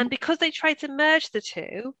 Hmm. And because they tried to merge the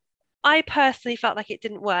two, I personally felt like it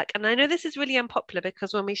didn't work. And I know this is really unpopular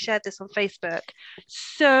because when we shared this on Facebook,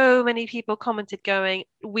 so many people commented going,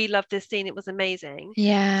 "We love this scene, it was amazing."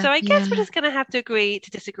 Yeah, So I guess we're yeah, just gonna have to agree to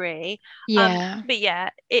disagree. yeah. But yeah,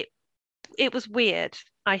 it was weird.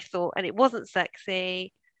 I thought, and it wasn't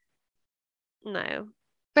sexy. No.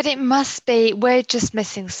 But it must be, we're just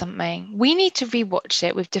missing something. We need to rewatch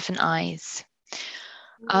it with different eyes.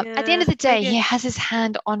 At the end Yeah, of the day, maybe he has his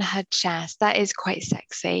hand on her chest. That is quite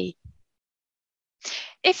sexy.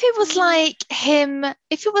 If it was mm, like him,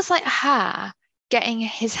 if it was like her getting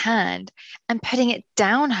his hand and putting it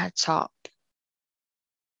down her top,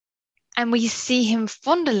 and we see him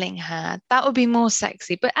fondling her, that would be more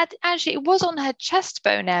sexy. But actually, it was on her chest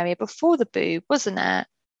bone area before the boob, wasn't it?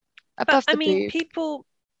 but Above I the mean, boob. people,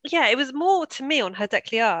 yeah, it was more to me on her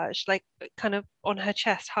décolletage, like kind of on her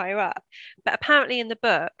chest higher up. But apparently in the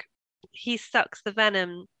book, he sucks the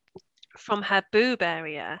venom from her boob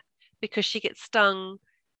area because she gets stung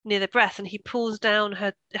near the breast and he pulls down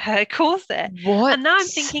her corset. What? And now I'm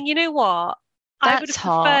thinking, you know what? I would That's have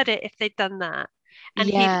hot. preferred it if they'd done that. And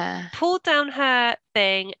he'd Yeah. pulled down her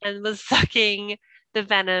thing and was sucking the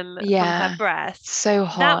venom from her Yeah. breast. So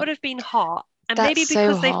That hot. would have been hot. And That's maybe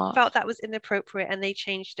so because they hot. felt that was inappropriate and they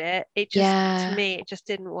changed it, it just, to Yeah. me, it just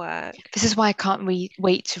didn't work. This is why I can't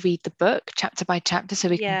wait to read the book chapter by chapter so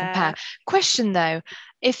we can compare. Yeah. Question though,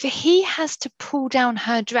 if he has to pull down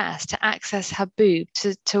her dress to access her boob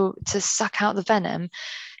to suck out the venom,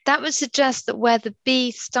 that would suggest that where the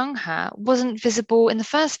bee stung her wasn't visible in the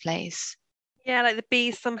first place. Yeah, like the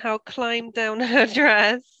bee somehow climbed down her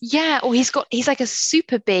dress. Yeah, or he's like a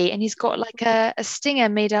super bee and he's got like a stinger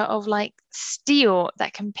made out of like steel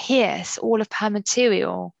that can pierce all of her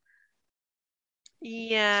material.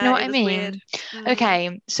 Do you know Yeah, what it I was weird. mean? Mm.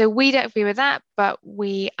 Okay, so we don't agree with that, but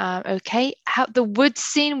we okay. How the wood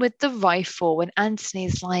scene with the rifle when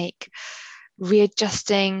Anthony's like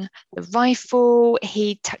readjusting the rifle,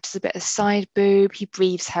 he touches a bit of side boob, he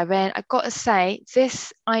breathes her in. I've got to say,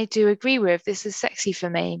 this I do agree with. This is sexy for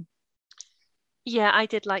me. Yeah, I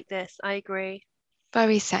did like this. I agree.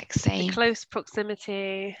 Very The sexy. close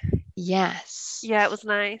proximity. Yes. Yeah, it was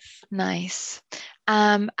nice. Nice.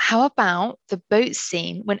 How about the boat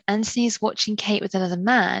scene when Anthony is watching Kate with another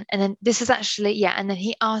man? And then this is actually, yeah, and then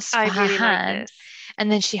he asks I for her really like hand this.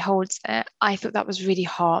 and then she holds it. I thought that was really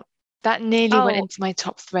hot. That nearly went Oh, into my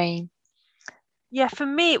top three. yeah, for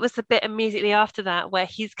me, it was the bit immediately after that where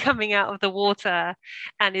he's coming out of the water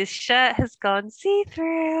and his shirt has gone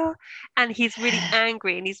see-through and he's really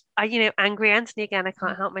angry. And angry Anthony again. I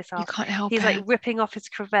can't help You myself. can't help He's like it. ripping off his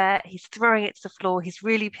cravat. He's throwing it to the floor. He's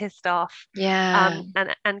really pissed off. Yeah.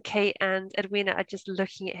 And Kate and Edwina are just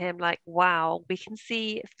looking at him like, wow, we can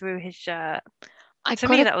see through his shirt. I To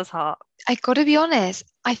me, gotta that was hot. I gotta be honest,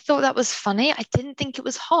 I thought that was funny. I didn't think it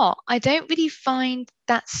was hot. I don't really find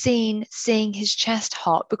that scene seeing his chest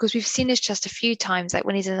hot because we've seen his chest a few times, like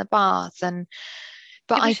when he's in the bath and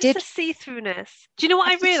but It I was just did the see-throughness. Do you know what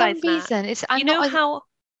I for some realized, Nat? reason it's You I'm not know I, how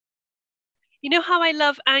You know how I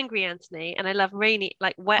love angry Anthony and I love rainy,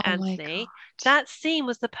 like wet oh my Anthony? God. That scene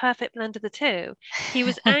was the perfect blend of the two. He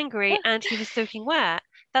was angry and he was soaking wet.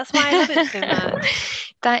 That's why I love it so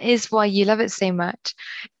much. That is why you love it so much.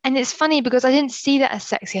 And it's funny because I didn't see that as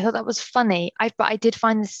sexy. I thought that was funny. But I did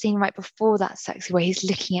find the scene right before that sexy where he's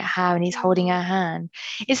looking at her and he's holding her Mm. hand.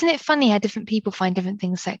 Isn't it funny how different people find different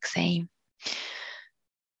things sexy?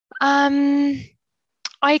 Um,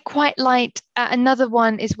 I quite liked another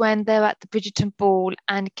one is when they're at the Bridgerton ball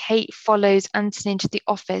and Kate follows Anthony into the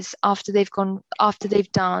office after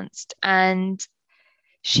they've danced and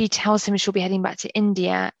she tells him she'll be heading back to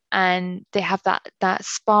India and they have that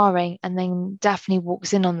sparring and then Daphne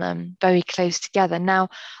walks in on them very close together. Now,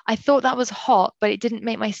 I thought that was hot, but it didn't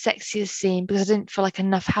make my sexiest scene because I didn't feel like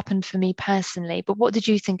enough happened for me personally. But what did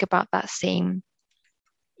you think about that scene?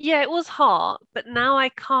 Yeah, it was hot, but now I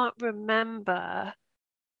can't remember.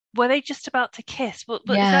 Were they just about to kiss?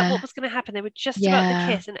 Is that what Yeah, was going to happen? They were just about to yeah.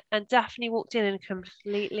 kiss, and Daphne walked in and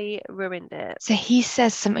completely ruined it. So he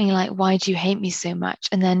says something like, "Why do you hate me so much?"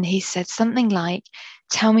 And then he said something like,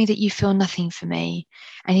 "Tell me that you feel nothing for me."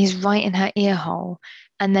 And he's right in her ear hole.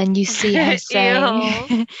 And then you see her saying, Ew.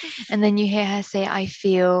 and then you hear her say, "I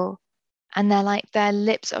feel," and they're like their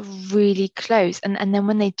lips are really close. And then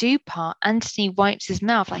when they do part, Anthony wipes his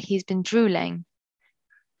mouth like he's been drooling.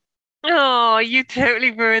 Oh, you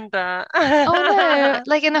totally ruined that. Oh no,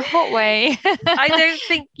 like in a hot way. I don't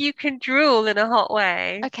think you can drool in a hot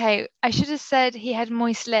way. Okay, I should have said he had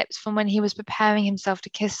moist lips from when he was preparing himself to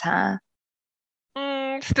kiss her.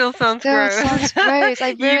 Still sounds Still gross. sounds gross.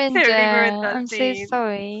 I You've ruined it. totally ruined that I'm so scene.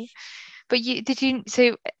 sorry. But you did you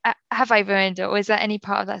so have I ruined it, or is there any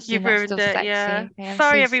part of that scene You've that's ruined still it, yeah. sexy? Okay, I'm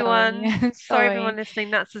Sorry, so sorry. everyone. I'm Sorry, everyone sorry. listening.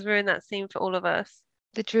 Nats has ruined that scene for all of us.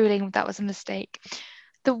 The drooling, that was a mistake.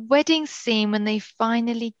 The wedding scene when they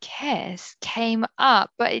finally kiss came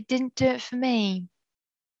up, but it didn't do it for me.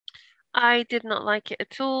 I did not like it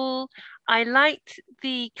at all. I liked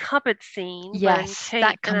the cupboard scene when Yes, Kate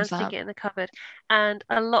that and comes Anthony up. get in the cupboard, and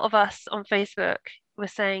a lot of us on Facebook were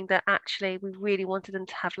saying that actually we really wanted them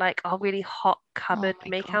to have like a really hot Oh cupboard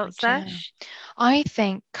my God, makeout yeah. sesh. I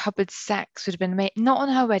think cupboard sex would have been made, not on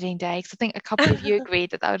her wedding day, because I think a couple of you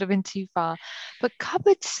agreed that that would have been too far. But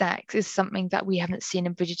cupboard sex is something that we haven't seen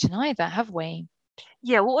in Bridgerton either, have we?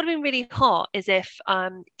 Yeah, what would have been really hot is if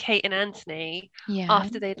Kate and Anthony, Yeah,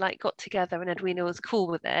 after they'd like got together and Edwina was cool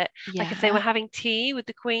with it, like if they were yeah, having tea with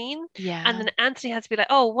the Queen, and yeah. then Anthony had to be like,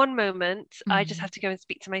 "Oh, one moment, I just Mm. have to go and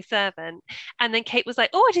speak to my servant," and then Kate was like,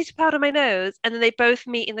 "Oh, I need to powder my nose," and then they both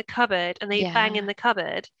meet in the cupboard and they bang in Yeah. the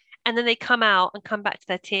cupboard, and then they come out and come back to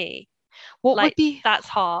their tea. What would Like be, that's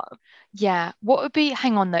hot. yeah, what would be,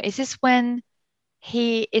 hang on though, is this when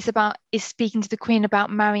is speaking to the Queen about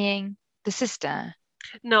marrying the sister?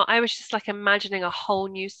 No, I was just like imagining a whole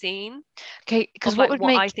new scene Okay, because of what like would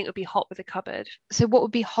what I make think would be hot with a cupboard. so what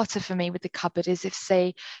would be hotter for me with the cupboard is if,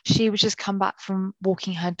 say, she was just come back from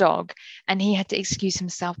walking her dog and he had to excuse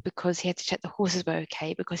himself because he had to check the horses were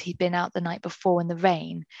okay because he'd been out the night before in the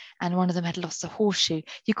rain and one of them had lost a horseshoe.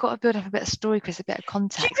 You've got to build up a bit of story, Chris, a bit of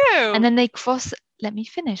context. And True. then they cross, let me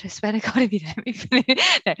finish. I swear to God, if you let me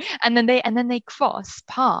finish. No. And then they cross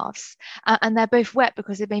paths and they're both wet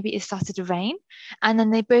because it started to rain. And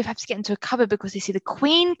then they both have to get into a cupboard because they see the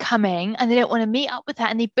Queen coming and they don't want to meet up with her.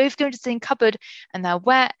 And they both go into the same cupboard and they're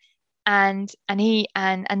wet and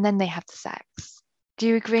then they have the sex. Do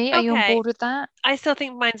you agree? Are you on Okay, board with that? I still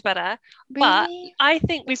think mine's better, but Really? I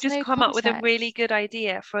think we've There's just no come up with a really context. good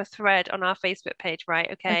idea for a thread on our Facebook page, right?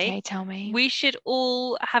 Okay. Okay, tell me. We should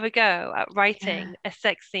all have a go at Yeah. writing a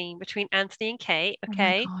sex scene between Anthony and Kate, Oh my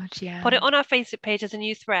okay? God, Put yeah. it on our Facebook page as a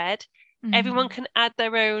new thread. Everyone Mm. can add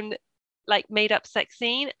their own like made up sex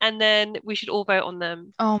scene, and then we should all vote on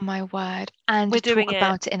them. Oh my word. And We're doing talk it.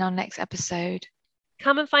 about it in our next episode.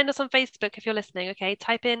 Come and find us on Facebook if you're listening, okay?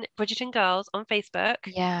 Type in Bridgerton Girls on Facebook.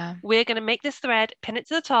 Yeah. We're going to make this thread, pin it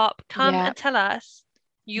to the top. Come Yeah. and tell us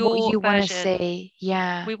What your you want to version. see.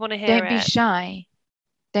 Yeah. We want to hear Don't be it. shy.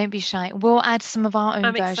 Don't be shy. We'll add some of our own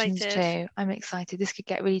I'm versions excited. too. I'm excited. This could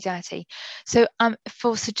get really dirty. So,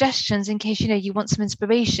 for suggestions, in case you want some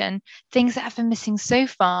inspiration, things that have been missing so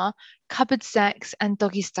far: cupboard sex and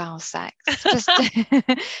doggy style sex. Just,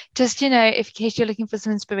 just if in case you're looking for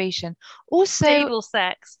some inspiration. Also, Stable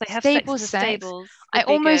sex. They have sex stable in the sex. stables I would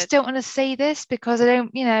be almost good. don't want to say this because I don't.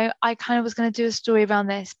 I kind of was going to do a story around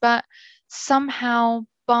this, but somehow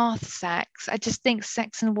bath sex. I just think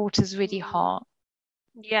sex and water is really Mm, hot.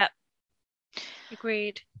 yep,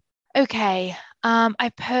 agreed. Okay,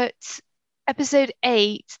 I put episode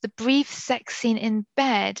 8, the brief sex scene in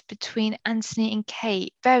bed between Anthony and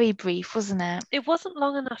Kate. Very brief, wasn't it? It wasn't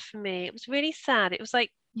long enough for me. It was really sad. It was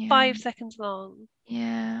like Yeah, 5 seconds long.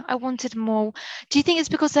 yeah, I wanted more. Do you think it's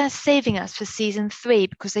because they're saving us for season 3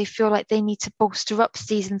 because they feel like they need to bolster up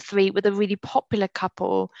season 3 with a really popular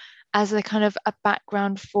couple as a kind of a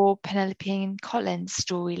background for Penelope and Colin's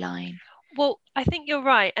storyline? Well, I think you're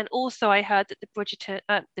right. And also, I heard that the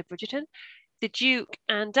Duke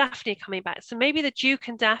and Daphne are coming back. So maybe the Duke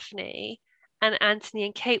and Daphne and Anthony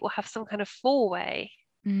and Kate will have some kind of four-way,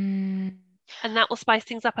 Mm. and that will spice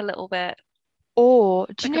things up a little bit, Or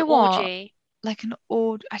do you like an know what? orgy. Like an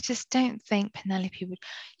old, I just don't think Penelope would.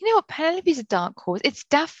 You know what? Penelope's a dark horse. It's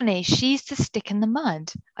Daphne. She's the stick in the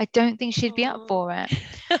mud. I don't think she'd be up Mm. for it.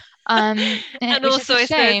 And Which is also, a I suppose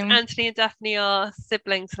shame. Anthony and Daphne are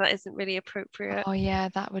siblings, so that isn't really appropriate. Oh yeah,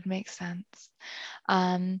 that would make sense.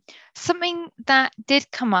 Um, Something that did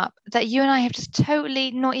come up that you and I have just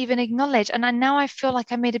totally not even acknowledged, and now I feel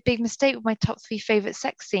like I made a big mistake with my top 3 favorite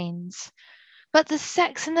sex scenes. But the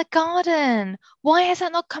sex in the garden, why has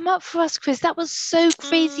that not come up for us, Chris? That was so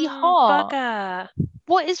crazy hot. Bugger.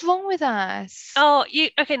 What is wrong with us? Oh, you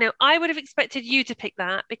okay? No, I would have expected you to pick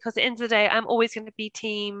that because at the end of the day, I'm always going to be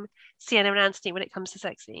team Sienna and Anthony when it comes to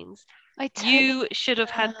sex scenes. I totally, You should have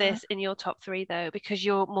had yeah. this in your top three though, because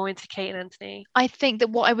you're more into Kate and Anthony. I think that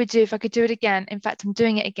what I would do if I could do it again, in fact, I'm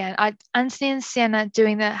doing it again. Anthony and Sienna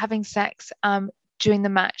doing the having sex during the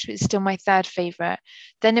match is still my third favorite.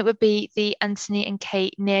 Then it would be the Anthony and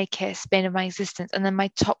Kate near kiss, bane of my existence, and then my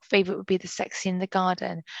top favorite would be the sex scene in the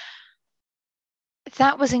garden.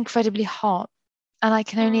 That was incredibly hot, and I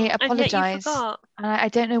can only And yet you apologize. forgot. And I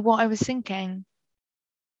don't know what I was thinking.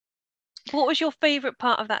 What was your favorite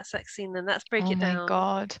part of that sex scene then? Let's break Oh it my down.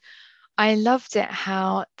 God. I loved it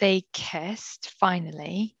how they kissed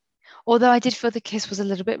finally. Although I did feel the kiss was a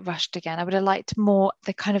little bit rushed again. I would have liked more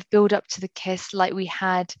the kind of build up to the kiss like we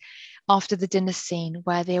had after the dinner scene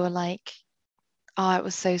where they were like, Oh, it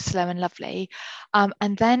was so slow and lovely. And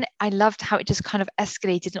then I loved how it just kind of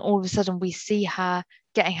escalated, and all of a sudden we see her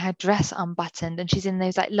getting her dress unbuttoned, and she's in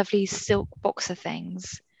those like lovely silk boxer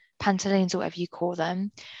things, pantaloons or whatever you call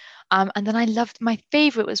them. And then I loved, my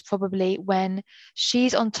favorite was probably when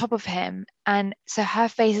she's on top of him, and so her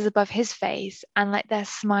face is above his face, and like they're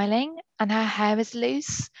smiling, and her hair is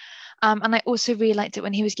loose. And I also really liked it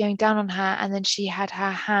when he was going down on her, and then she had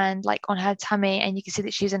her hand like on her tummy, and you could see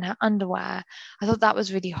that she was in her underwear. I thought that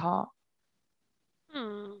was really hot.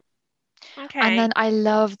 Hmm. And then Okay. I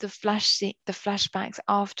love the flashbacks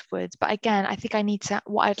afterwards. But again, I think I need to.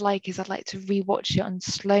 What I'd like is I'd like to rewatch it on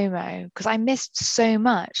slow mo because I missed so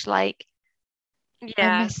much. Like I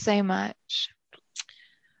Yeah. missed so much.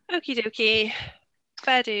 Okie dokie.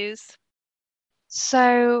 Fair dues.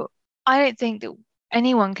 So I don't think that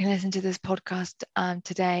anyone can listen to this podcast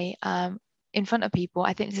today in front of people.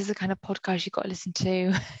 I think this is the kind of podcast you've got to listen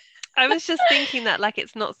to. I was just thinking that like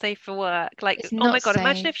it's not safe for work. Like, It's oh my not God,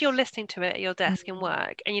 imagine if you're safe. listening to it at your desk in Mm,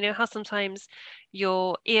 work and you know how sometimes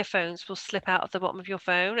your earphones will slip out of the bottom of your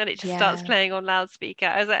phone and it just starts yeah, playing on loudspeaker.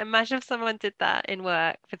 I was like, imagine if someone did that in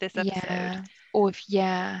work for this episode. yeah. Or if,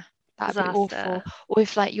 yeah, that'd be awful. Disaster. Or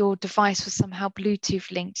if like your device was somehow Bluetooth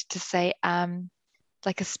linked to say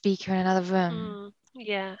like a speaker in another room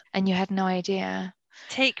Yeah. and you had no idea.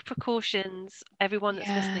 Take precautions, everyone that's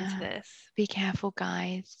listening to Yeah, this. be careful,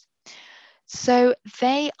 guys. So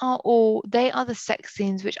they are the sex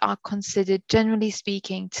scenes which are considered, generally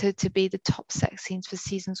speaking, to be the top sex scenes for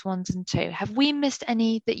seasons 1 and 2. Have we missed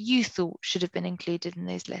any that you thought should have been included in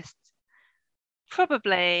those lists?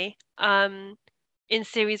 Probably, in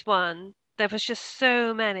series one, there was just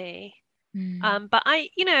so many. Hmm. But I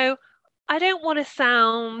don't want to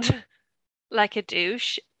sound like a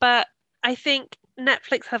douche, but I think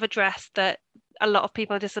Netflix have addressed that a lot of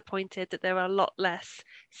people are disappointed that there are a lot less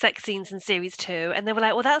sex scenes in series two, and they were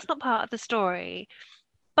like, well, that's not part of the story.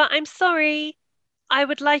 But I'm sorry, I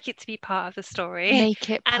would like it to be part of the story, Make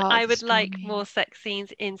it and part of I the would like more story. sex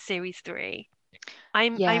scenes in series three. I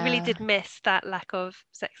really Yeah, did miss that lack of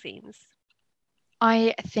sex scenes.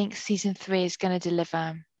 I think season 3 is going to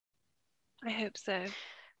deliver. I hope so.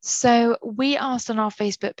 So we asked on our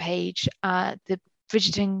Facebook page, the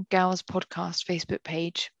Bridgerton Girls podcast Facebook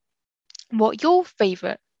page, what your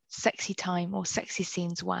favorite sexy time or sexy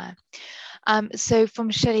scenes were. So from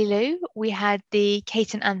Shelley Lou, we had the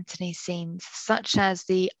Kate and Anthony scenes, such as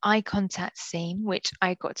the eye contact scene, which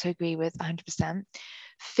I got to agree with 100%.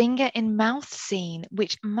 Finger in mouth scene,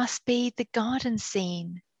 which must be the garden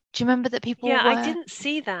scene. Do you remember that people Yeah, I were? didn't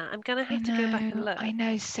see that. I'm gonna have to go back and I look.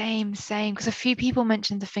 know, same. Because a few people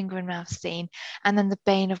mentioned the finger in mouth scene and then the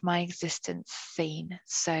bane of my existence scene.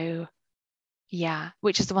 So yeah,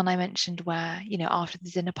 which is the one I mentioned where, after the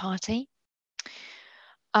dinner party.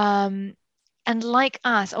 Um, and like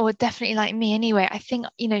us, or definitely like me anyway, I think,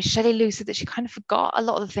 Shelley Lou said that she kind of forgot a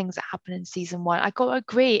lot of the things that happened in season 1. I got to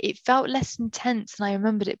agree, it felt less intense than I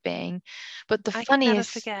remembered it being. But the I can never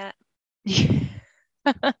funniest, forget.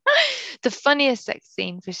 the funniest sex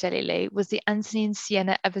scene for Shelley Lou was the Anthony and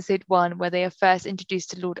Sienna episode 1, where they are first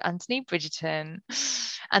introduced to Lord Anthony Bridgerton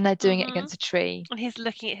and they're doing it Hmm. against a tree. And he's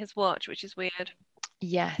looking at his watch, which is weird.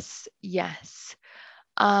 Yes, yes.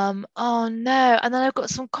 Oh no. And then I've got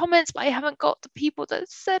some comments, but I haven't got the people that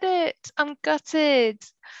said it. I'm gutted.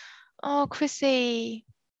 Oh, Chrissy,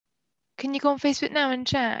 can you go on Facebook now and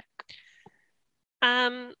check?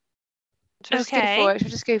 Um, Should I just go for okay. it? Should I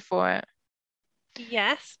just go for it?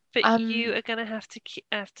 Yes, but you Um, are gonna have to keep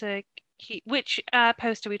which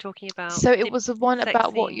post are we talking about? so it The was the one sex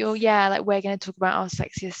about what scenes. your, yeah, like we're going to talk about our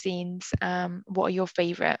sexiest scenes. What are your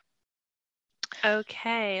favorite?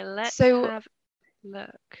 Okay, let's So have a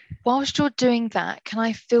look. whilst you're doing that, can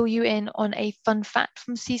I fill you in on a fun fact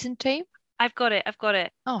from season 2? I've got it. I've got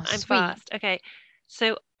it. Oh, I'm sweet. fast. Okay.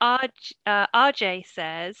 So RJ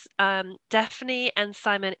says Daphne and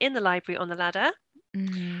Simon in the library on the ladder,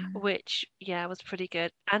 Mm, which yeah was pretty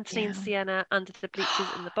good. Anthony and yeah. Sienna under the bleachers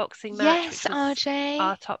in the boxing match, Yes, which was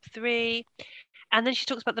our RJ. top three. And then she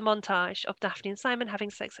talks about the montage of Daphne and Simon having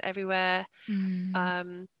sex everywhere. Mm,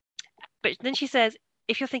 Um, but then she says,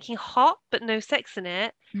 if you're thinking hot but no sex in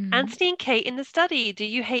it, mm. Anthony and Kate in the study. Do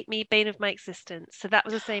you hate me, bane of my existence? So that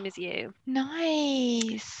was the same as you.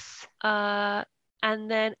 Nice. Uh, and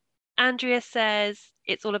then Andrea says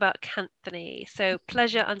it's all about Canthony. So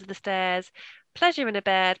pleasure under the stairs, pleasure in a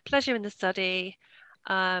bed, pleasure in the study.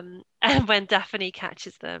 And when Daphne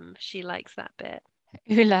catches them, she likes that bit.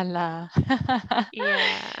 Ooh la la.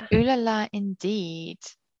 Yeah. Ooh la la indeed.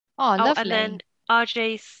 Oh, Oh, and then lovely.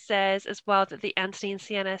 RJ says as well that the Anthony and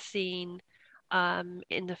Sienna scene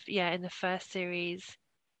in the first series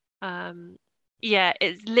um Yeah,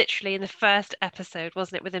 it's literally in the first episode,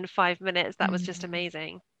 wasn't it? Within 5 minutes, that was just Mm.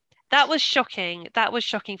 amazing. That was shocking. That was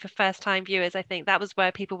shocking for first time viewers, I think. That was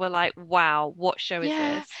where people were like, wow, what show is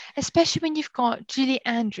Yeah, this? especially when you've got Julie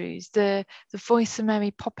Andrews, the voice of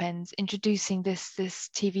Mary Poppins, introducing this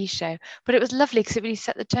TV show. But it was lovely because it really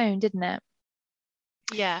set the tone, didn't it?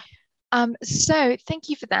 Yeah. So thank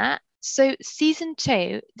you for that. So season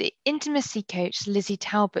two, the intimacy coach Lizzie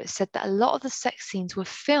Talbot said that a lot of the sex scenes were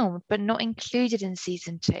filmed but not included in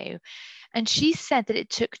season two. And she said that it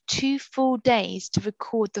took 2 full days to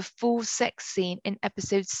record the full sex scene in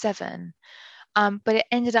episode 7. But it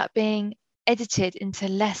ended up being edited into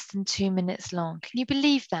less than 2 minutes long. Can you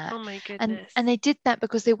believe that? Oh my And goodness. they did that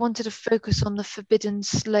because they wanted to focus on the forbidden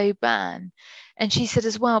slow burn. And she said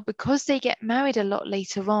as well, because they get married a lot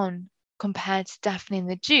later on compared to Daphne and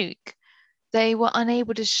the Duke, they were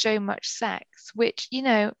unable to show much sex, which,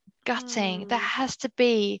 gutting. That Hmm. has to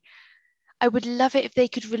be. I would love it if they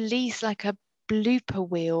could release like a blooper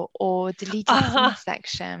reel or deleted scene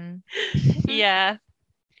section. Yeah,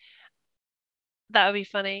 that would be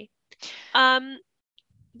funny. Um,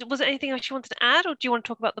 was there anything else you wanted to add, or do you want to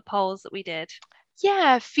talk about the polls that we did?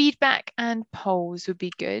 Yeah, feedback and polls would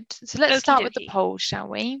be good. So let's Okie start with the dokie. polls, shall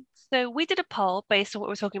we? So we did a poll based on what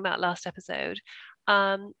we were talking about last episode.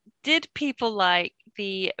 Um, did people like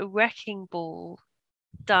the Wrecking Ball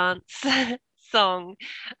dance song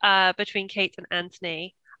between Kate and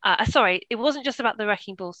Anthony? Sorry, it wasn't just about the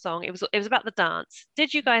Wrecking Ball song. It was about the dance.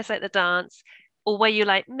 Did you guys like the dance, or were you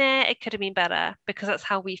like, meh, it could have been better? Because that's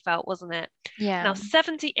how we felt, wasn't it? Now, Yeah.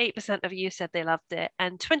 78% of you said they loved it,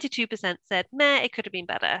 and 22% said, meh, it could have been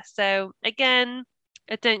better. So again,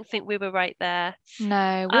 I don't think we were right there.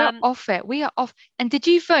 No, we're Um, off it. We are off. And did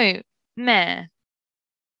you vote? Meh.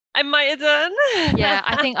 I might have Yeah,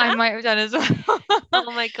 I done. think I might have done as well.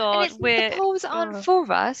 Oh my And God, it's the we're. polls aren't Oh,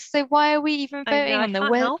 for us, so why are we even I know, voting I on them?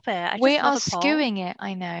 can't help it. I We just love are a poll. skewing it.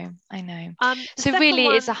 I know, I know. The So second really,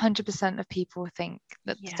 it's one, 100% of people think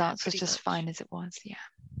that the yeah, dance was pretty just much. fine as it was. Yeah.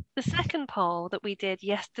 The second poll that we did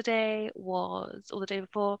yesterday was, or the day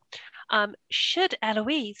before, should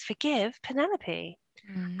Eloise forgive Penelope?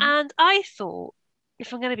 Mm, And I thought,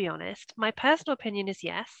 if I'm going to be honest, my personal opinion is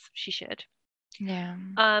yes, she should. yeah.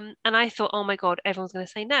 And I thought, oh my God, everyone's going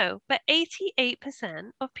to say no. But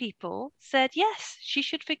 88% of people said yes, she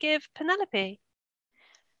should forgive Penelope.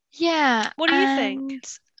 Yeah, What do you think?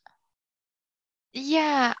 and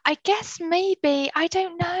yeah, I guess maybe, I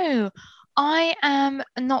don't know. I am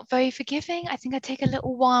not very forgiving. I think I take a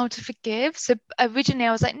little while to forgive. So originally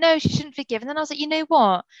I was like, no, she shouldn't forgive. And then I was like, you know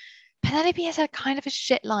what? Penelope has had kind of a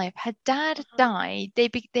shit life. Her dad Mhm. died.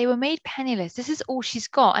 They were made penniless. This is all she's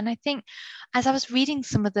got. And I think as I was reading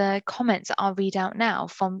some of the comments that I'll read out now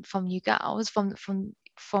from you girls, from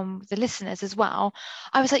the listeners as well,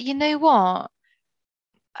 I was like, you know what?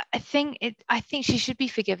 I think she should be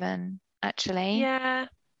forgiven, actually. Yeah.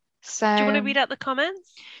 Do you want to So read out the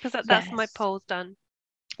comments? Because that's my yes. poll's done.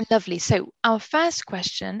 Lovely. So our first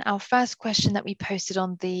question that we posted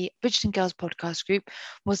on the Bridgerton Girls podcast group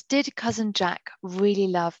was, did cousin Jack really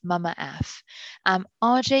love Mama F?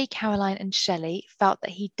 RJ, Caroline, and Shelley felt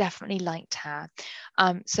that he definitely liked her.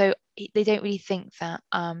 They don't really think that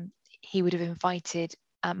he would have invited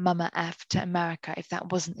Mama F to America if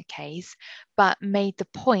that wasn't the case, but made the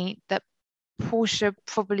point that Portia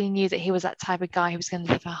probably knew that he was that type of guy who was going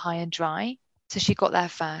to leave her high and dry. So she got there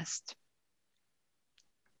first.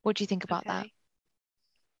 What do you think about that?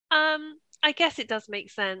 Okay. I guess it does make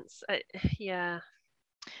sense. Yeah.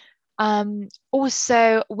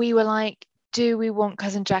 Also, we were like, do we want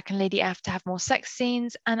Cousin Jack and Lady F to have more sex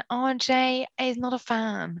scenes? And RJ is not a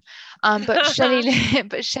fan. But but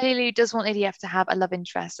Shelley Lou does want Lady F to have a love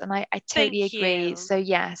interest, and I totally Thank agree. you. So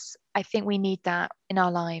yes, I think we need that in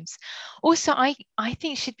our lives. Also, I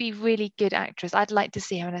think she'd be really good actress. I'd like to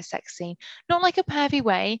see her in a sex scene, not like a pervy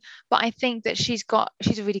way, but I think that she's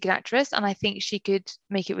a really good actress, and I think she could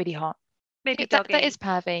make it really hot. Maybe That is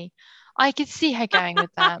doggy. pervy. I could see her going with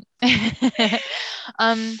that.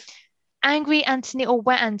 um, Angry Anthony or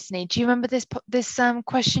Wet Anthony? Do you remember this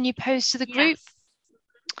question you posed to the group?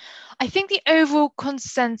 Yes. I think the overall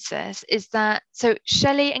consensus is that so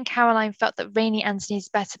Shelley and Caroline felt that Rainy Anthony is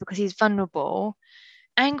better because he's vulnerable.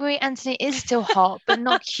 Angry Anthony is still hot, but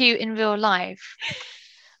not cute in real life.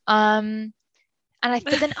 Um,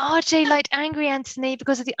 but then RJ liked Angry Anthony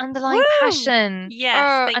because of the underlying Woo! passion.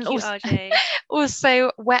 Yes, And thank you, also, RJ.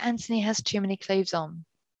 also, Wet Anthony has too many clothes on.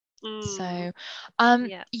 Mm, So,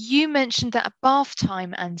 yeah. you mentioned that a bath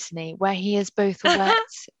time, Anthony, where he is both wet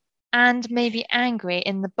and maybe angry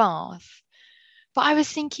in the bath. But I was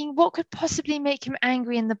thinking, what could possibly make him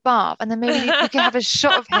angry in the bath? And then maybe we could have a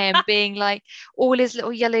shot of him being like, all his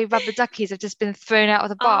little yellow rubber duckies have just been thrown out of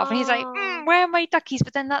the bath. And he's like, Oh, where are my duckies?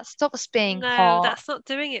 But then that stops being no, hot. that's not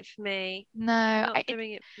doing it for me. No, Not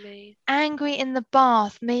doing it for me. angry in the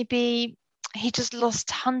bath. Maybe he just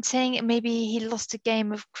lost hunting. Maybe he lost a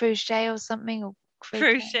game of crochet or something, or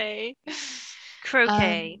croquet. Crochet.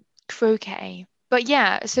 Croquet. Croquet. But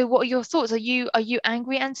yeah, so what are your thoughts? Are you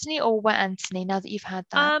angry, Anthony, or wet Anthony, now that you've had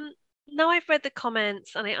that? Um, Now I've read the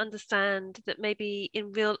comments and I understand that maybe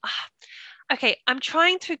in real okay, I'm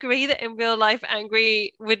trying to agree that in real life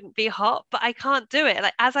angry wouldn't be hot, but I can't do it.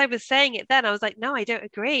 Like as I was saying it then, I was like, no, I don't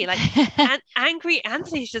agree. Like and angry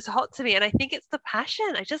Anthony's just hot to me, and I think it's the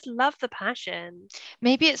passion. I just love the passion.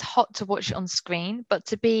 Maybe it's hot to watch it on screen, but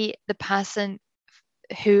to be the person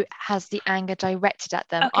who has the anger directed at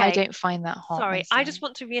them, I Okay, don't find that hot sorry. I myself. just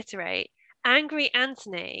want to reiterate, angry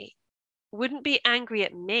Anthony wouldn't be angry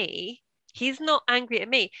at me. He's not angry at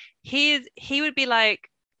me. He would be like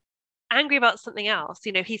angry about something else.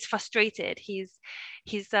 You know, he's frustrated. He's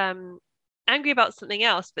angry about something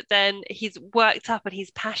else, but then he's worked up and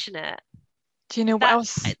he's passionate. Do you know what That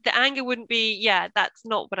else? the anger wouldn't be, yeah, that's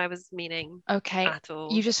not what I was meaning Okay, at you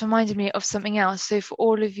all. just reminded me of something else. So for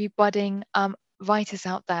all of you budding writers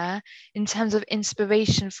out there, in terms of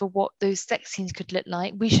inspiration for what those sex scenes could look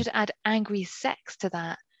like, we should add angry sex to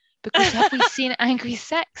that. Because have we seen angry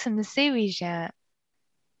sex in the series yet?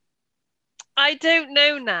 I don't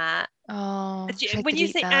know, Nat. Oh, should I When you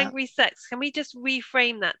delete say that? angry sex, can we just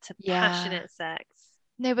reframe that to Yeah. passionate sex?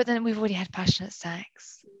 No, but then we've already had passionate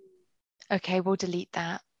sex. Okay, we'll delete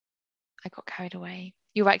that. I got carried away.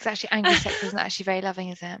 You're right, because actually angry sex isn't actually very loving,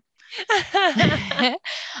 is it?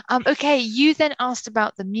 Okay, you then asked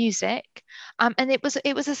about the music, and it was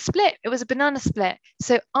a split. It was a banana split.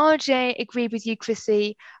 So RJ agreed with you,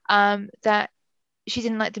 Chrissy, that she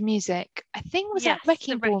didn't like the music. I think was that Yes, the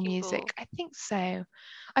Wrecking Ball wrecking music. ball. I think so.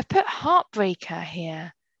 I've put Heartbreaker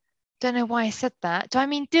here. Don't know why I said that. Do I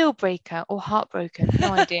mean deal breaker or heartbroken?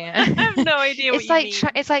 No idea. I have no idea what It's you like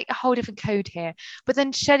mean. it's like a whole different code here. But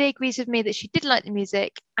then Shelley agrees with me that she did like the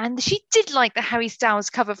music and she did like the Harry Styles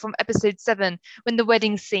cover from episode 7 when the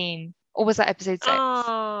wedding scene, or was that episode 6?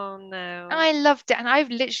 Oh no. I loved it, and I've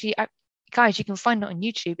literally, guys, you can find it on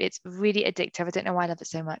YouTube. It's really addictive. I don't know why I love it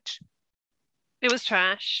so much. It was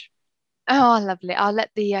trash. Oh, lovely. I'll let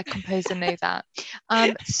the composer know that.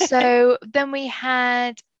 So then we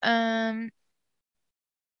had and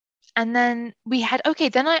then we had, okay,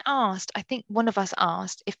 then I think one of us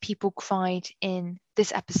asked if people cried in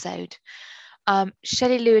this episode.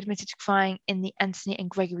 Shelley Lou admitted to crying in the Anthony and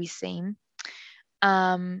Gregory scene.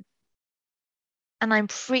 And I'm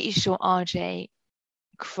pretty sure RJ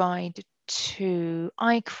cried too.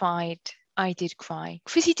 I cried. I did cry.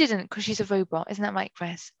 Chrissy didn't because she's a robot. Isn't that right,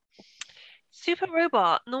 Chris? Super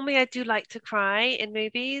Robot. Normally I do like to cry in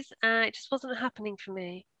movies, and it just wasn't happening for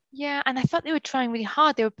me. Yeah, and I thought they were trying really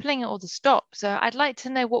hard. They were pulling at all the stops. So I'd like to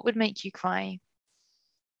know what would make you cry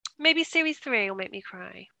Maybe series 3 will make me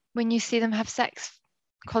cry. when you see them have sex,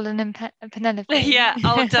 Colin and Penelope. Yeah,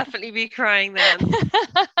 I'll definitely be crying then.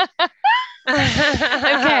 That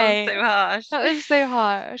was Okay, so harsh. that was so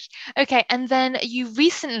harsh. Okay, and then you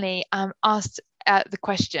recently asked the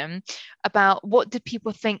question about what did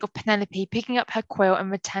people think of Penelope picking up her quill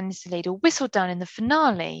and returning to Ladle Whistledown in the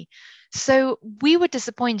finale. So we were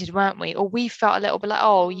disappointed, weren't we? Or we felt a little bit like,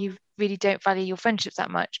 oh, you really don't value your friendships that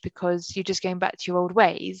much because you're just going back to your old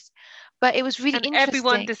ways. But it was really And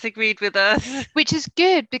everyone interesting, disagreed with us. which is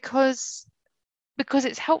good because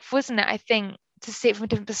it's helpful, isn't it? I think to see it from a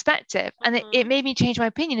different perspective. And it Mhm. made me change my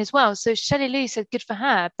opinion as well. So Shelley Lou said, good for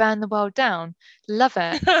her, burn the world down. Love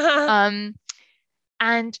it. Um,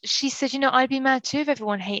 and she said, I'd be mad too if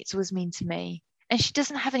everyone hates or was mean to me. And she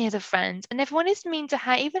doesn't have any other friends, and everyone is mean to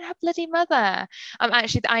her, even her bloody mother.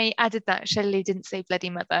 Actually, I added that Shelley Lou didn't say bloody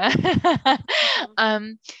mother.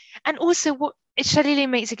 Mhm. And also, what Shelley Lou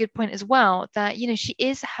makes a good point as well that she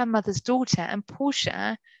is her mother's daughter, and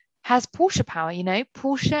Portia has Portia power.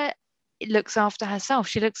 Portia looks after herself.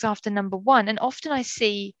 She looks after number one, and often I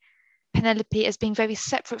see Penelope as being very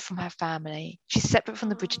separate from her family. She's separate from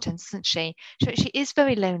the Mm. Bridgertons, isn't she? She is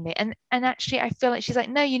very lonely. And actually I feel like she's like,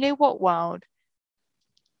 no, you know what, world?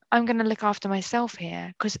 I'm gonna look after myself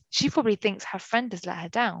here. Because she probably thinks her friend has let her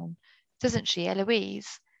down, doesn't she,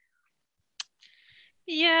 Eloise?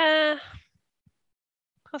 Yeah,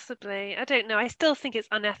 possibly. I don't know. I still think it's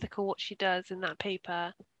unethical what she does in that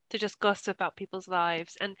paper to just gossip about people's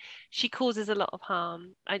lives, and she causes a lot of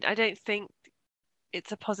harm. I don't think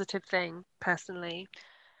it's a positive thing, personally.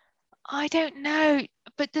 I don't know,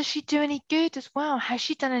 but does she do any good as well? Has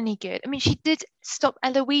she done any good? I mean, she did stop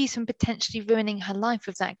Eloise from potentially ruining her life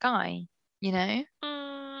with that guy, you know?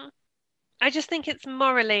 Mm, I just think it's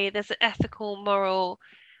morally, there's an ethical, moral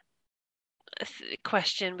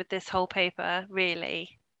question with this whole paper,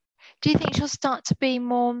 really. Do you think she'll start to be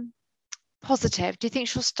more positive? Do you think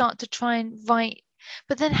she'll start to try and write?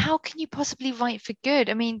 But then how can you possibly write for good?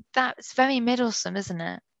 I mean, that's very middlesome, isn't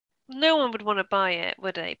it? No one would want to buy it,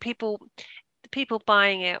 would they? The people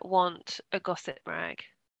buying it want a gossip rag.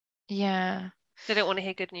 Yeah, They don't want to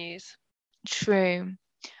hear good news. true.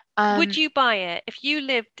 Would Um, you buy it if you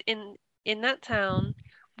lived in that town?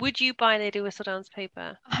 Would you buy Lady Whistledown's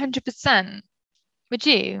paper? 100%. Would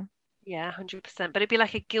you? Yeah, 100%. But it'd be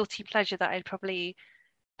like a guilty pleasure that I'd probably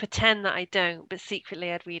pretend that I don't, but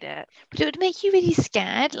secretly I'd read it. But it would make you really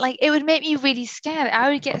scared. Like, it would make me really scared. I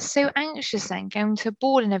would get so anxious then going to a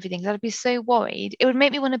ball and everything. 'Cause I'd be so worried. It would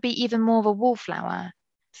make me want to be even more of a wallflower.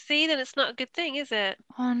 See, then it's not a good thing, is it?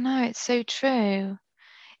 Oh no, it's so true.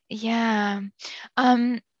 Yeah.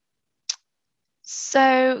 Um,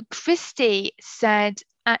 so Christy said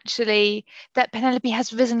actually that Penelope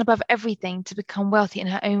has risen above everything to become wealthy in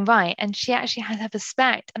her own right, and she actually has her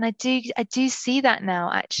respect. And I do see that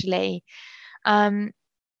now, actually. Um,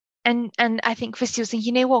 and I think Christy was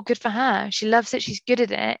thinking, you know what, good for her. She loves it, she's good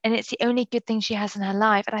at it, and it's the only good thing she has in her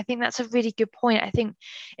life. And I think that's a really good point. I think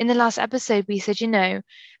in the last episode we said,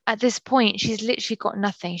 at this point she's literally got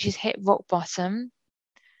nothing. She's hit rock bottom.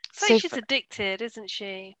 It's like So she's for, addicted, isn't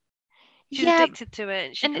she? She's yeah, addicted to it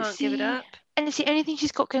and she and it's can't give it the up. and it's the only thing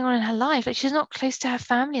she's got going on in her life. Like she's not close to her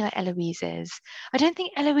family like Eloise is. I don't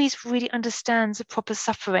think Eloise really understands the proper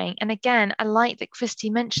suffering. And again, I like that Christy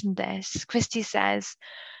mentioned this. Christy says,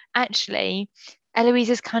 actually, Eloise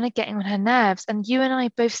is kind of getting on her nerves. And you and I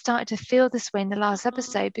both started to feel this way in the last Mm,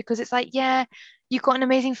 episode because it's like, yeah, you've got an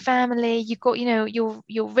amazing family, you've got,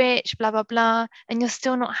 you're rich, blah, blah, blah, and you're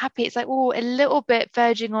still not happy. It's like, oh, a little bit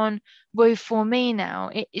verging on woe for me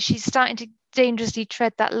now. She's starting to dangerously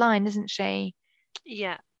tread that line, isn't she?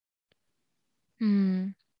 yeah,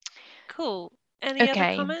 Hmm. cool. Any other Okay.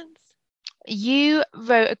 comments? You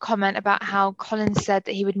wrote a comment about how Colin said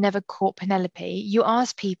that he would never court Penelope. You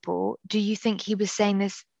asked people, do you think he was saying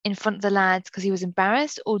this in front of the lads because he was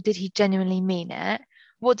embarrassed, or did he genuinely mean it?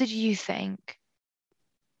 What did you think?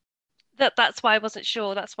 That's why I wasn't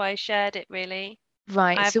sure. That's why I shared it, really.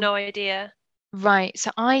 I Right. have So no idea. right.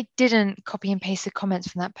 So I didn't copy and paste the comments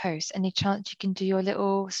from that post. Any chance you can do your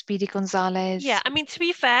little Speedy Yeah, Gonzalez? I mean, to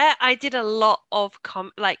be fair, I did a lot of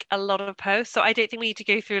like a lot of posts, so I don't think we need to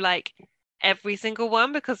go through like every single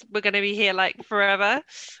one because we're going to be here like forever.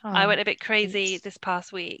 I Oh, went a bit crazy great. this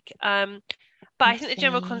past week. But I think the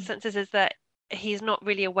general Lovely. consensus is that he's not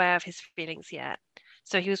really aware of his feelings yet.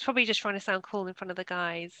 So he was probably just trying to sound cool in front of the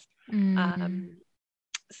guys. Mm, Um,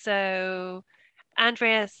 so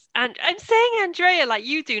Andreas, and I'm saying Andrea like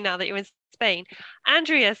you do now that you're in Spain.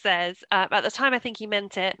 Andrea says, at the time I think he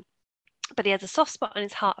meant it, but he has a soft spot on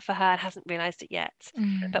his heart for her and hasn't realized it yet,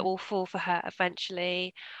 but mm, will fall for her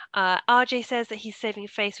eventually. RJ says that he's saving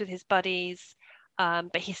face with his buddies,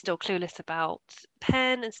 but he's still clueless about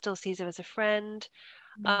Penn and still sees her as a friend.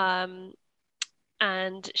 mm. Um,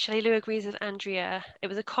 and Shelley Lou agrees with Andrea. It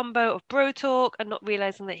was a combo of bro talk and not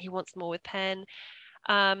realizing that he wants more with Penn.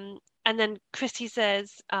 Um, and then Christy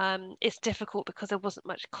says it's difficult because there wasn't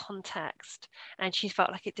much context and she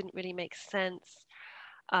felt like it didn't really make sense.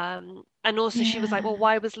 And also she was like, well, Yeah.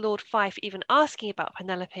 why was Lord Fife even asking about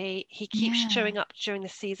Penelope? He keeps Yeah. showing up during the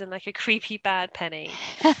season like a creepy bad penny.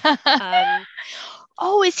 Um,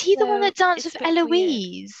 Oh, is he the one so that danced it's with a bit weird.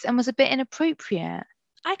 Eloise and was a bit inappropriate?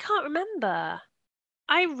 I can't remember.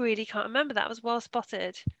 I really can't remember. That was well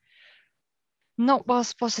spotted. Not well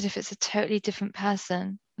spotted if it's a totally different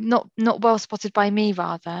person. Not well spotted by me,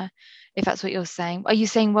 rather, if that's what you're saying. Are you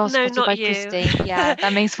saying well No, spotted not by you. Christy? Yeah,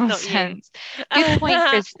 that makes more Not you. sense. Good point,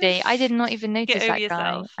 Christy. I did not even Get notice over that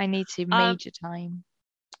guy. yourself. I need to Um, major time.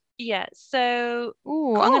 yeah, so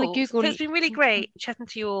Oh, I'm gonna cool. Google. So it's been really great chatting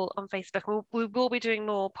to you all on Facebook. We will be doing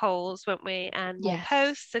more polls, won't we? And more Yes.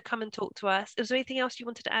 posts. So come and talk to us. Is there anything else you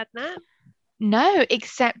wanted to add, Nat? No,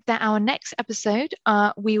 except that our next episode,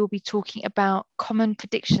 we will be talking about common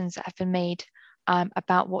predictions that have been made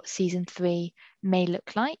about what season 3 may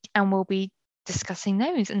look like, and we'll be discussing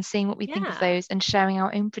those and seeing what we think of Yeah. those and sharing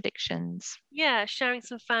our own predictions. Yeah, sharing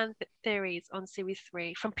some theories on series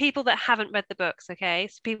 3 from people that haven't read the books, okay?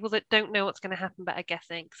 So people that don't know what's going to happen but are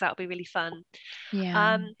guessing, because that'll be really fun.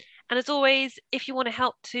 Yeah. And as always, if you want to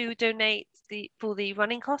help to donate for the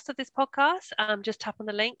running cost of this podcast, just tap on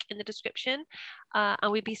the link in the description,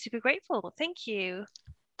 and we'd be super grateful. Thank you.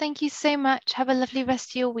 Thank you so much. Have a lovely rest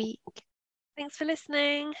of your week. Thanks for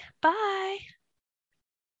listening. Bye.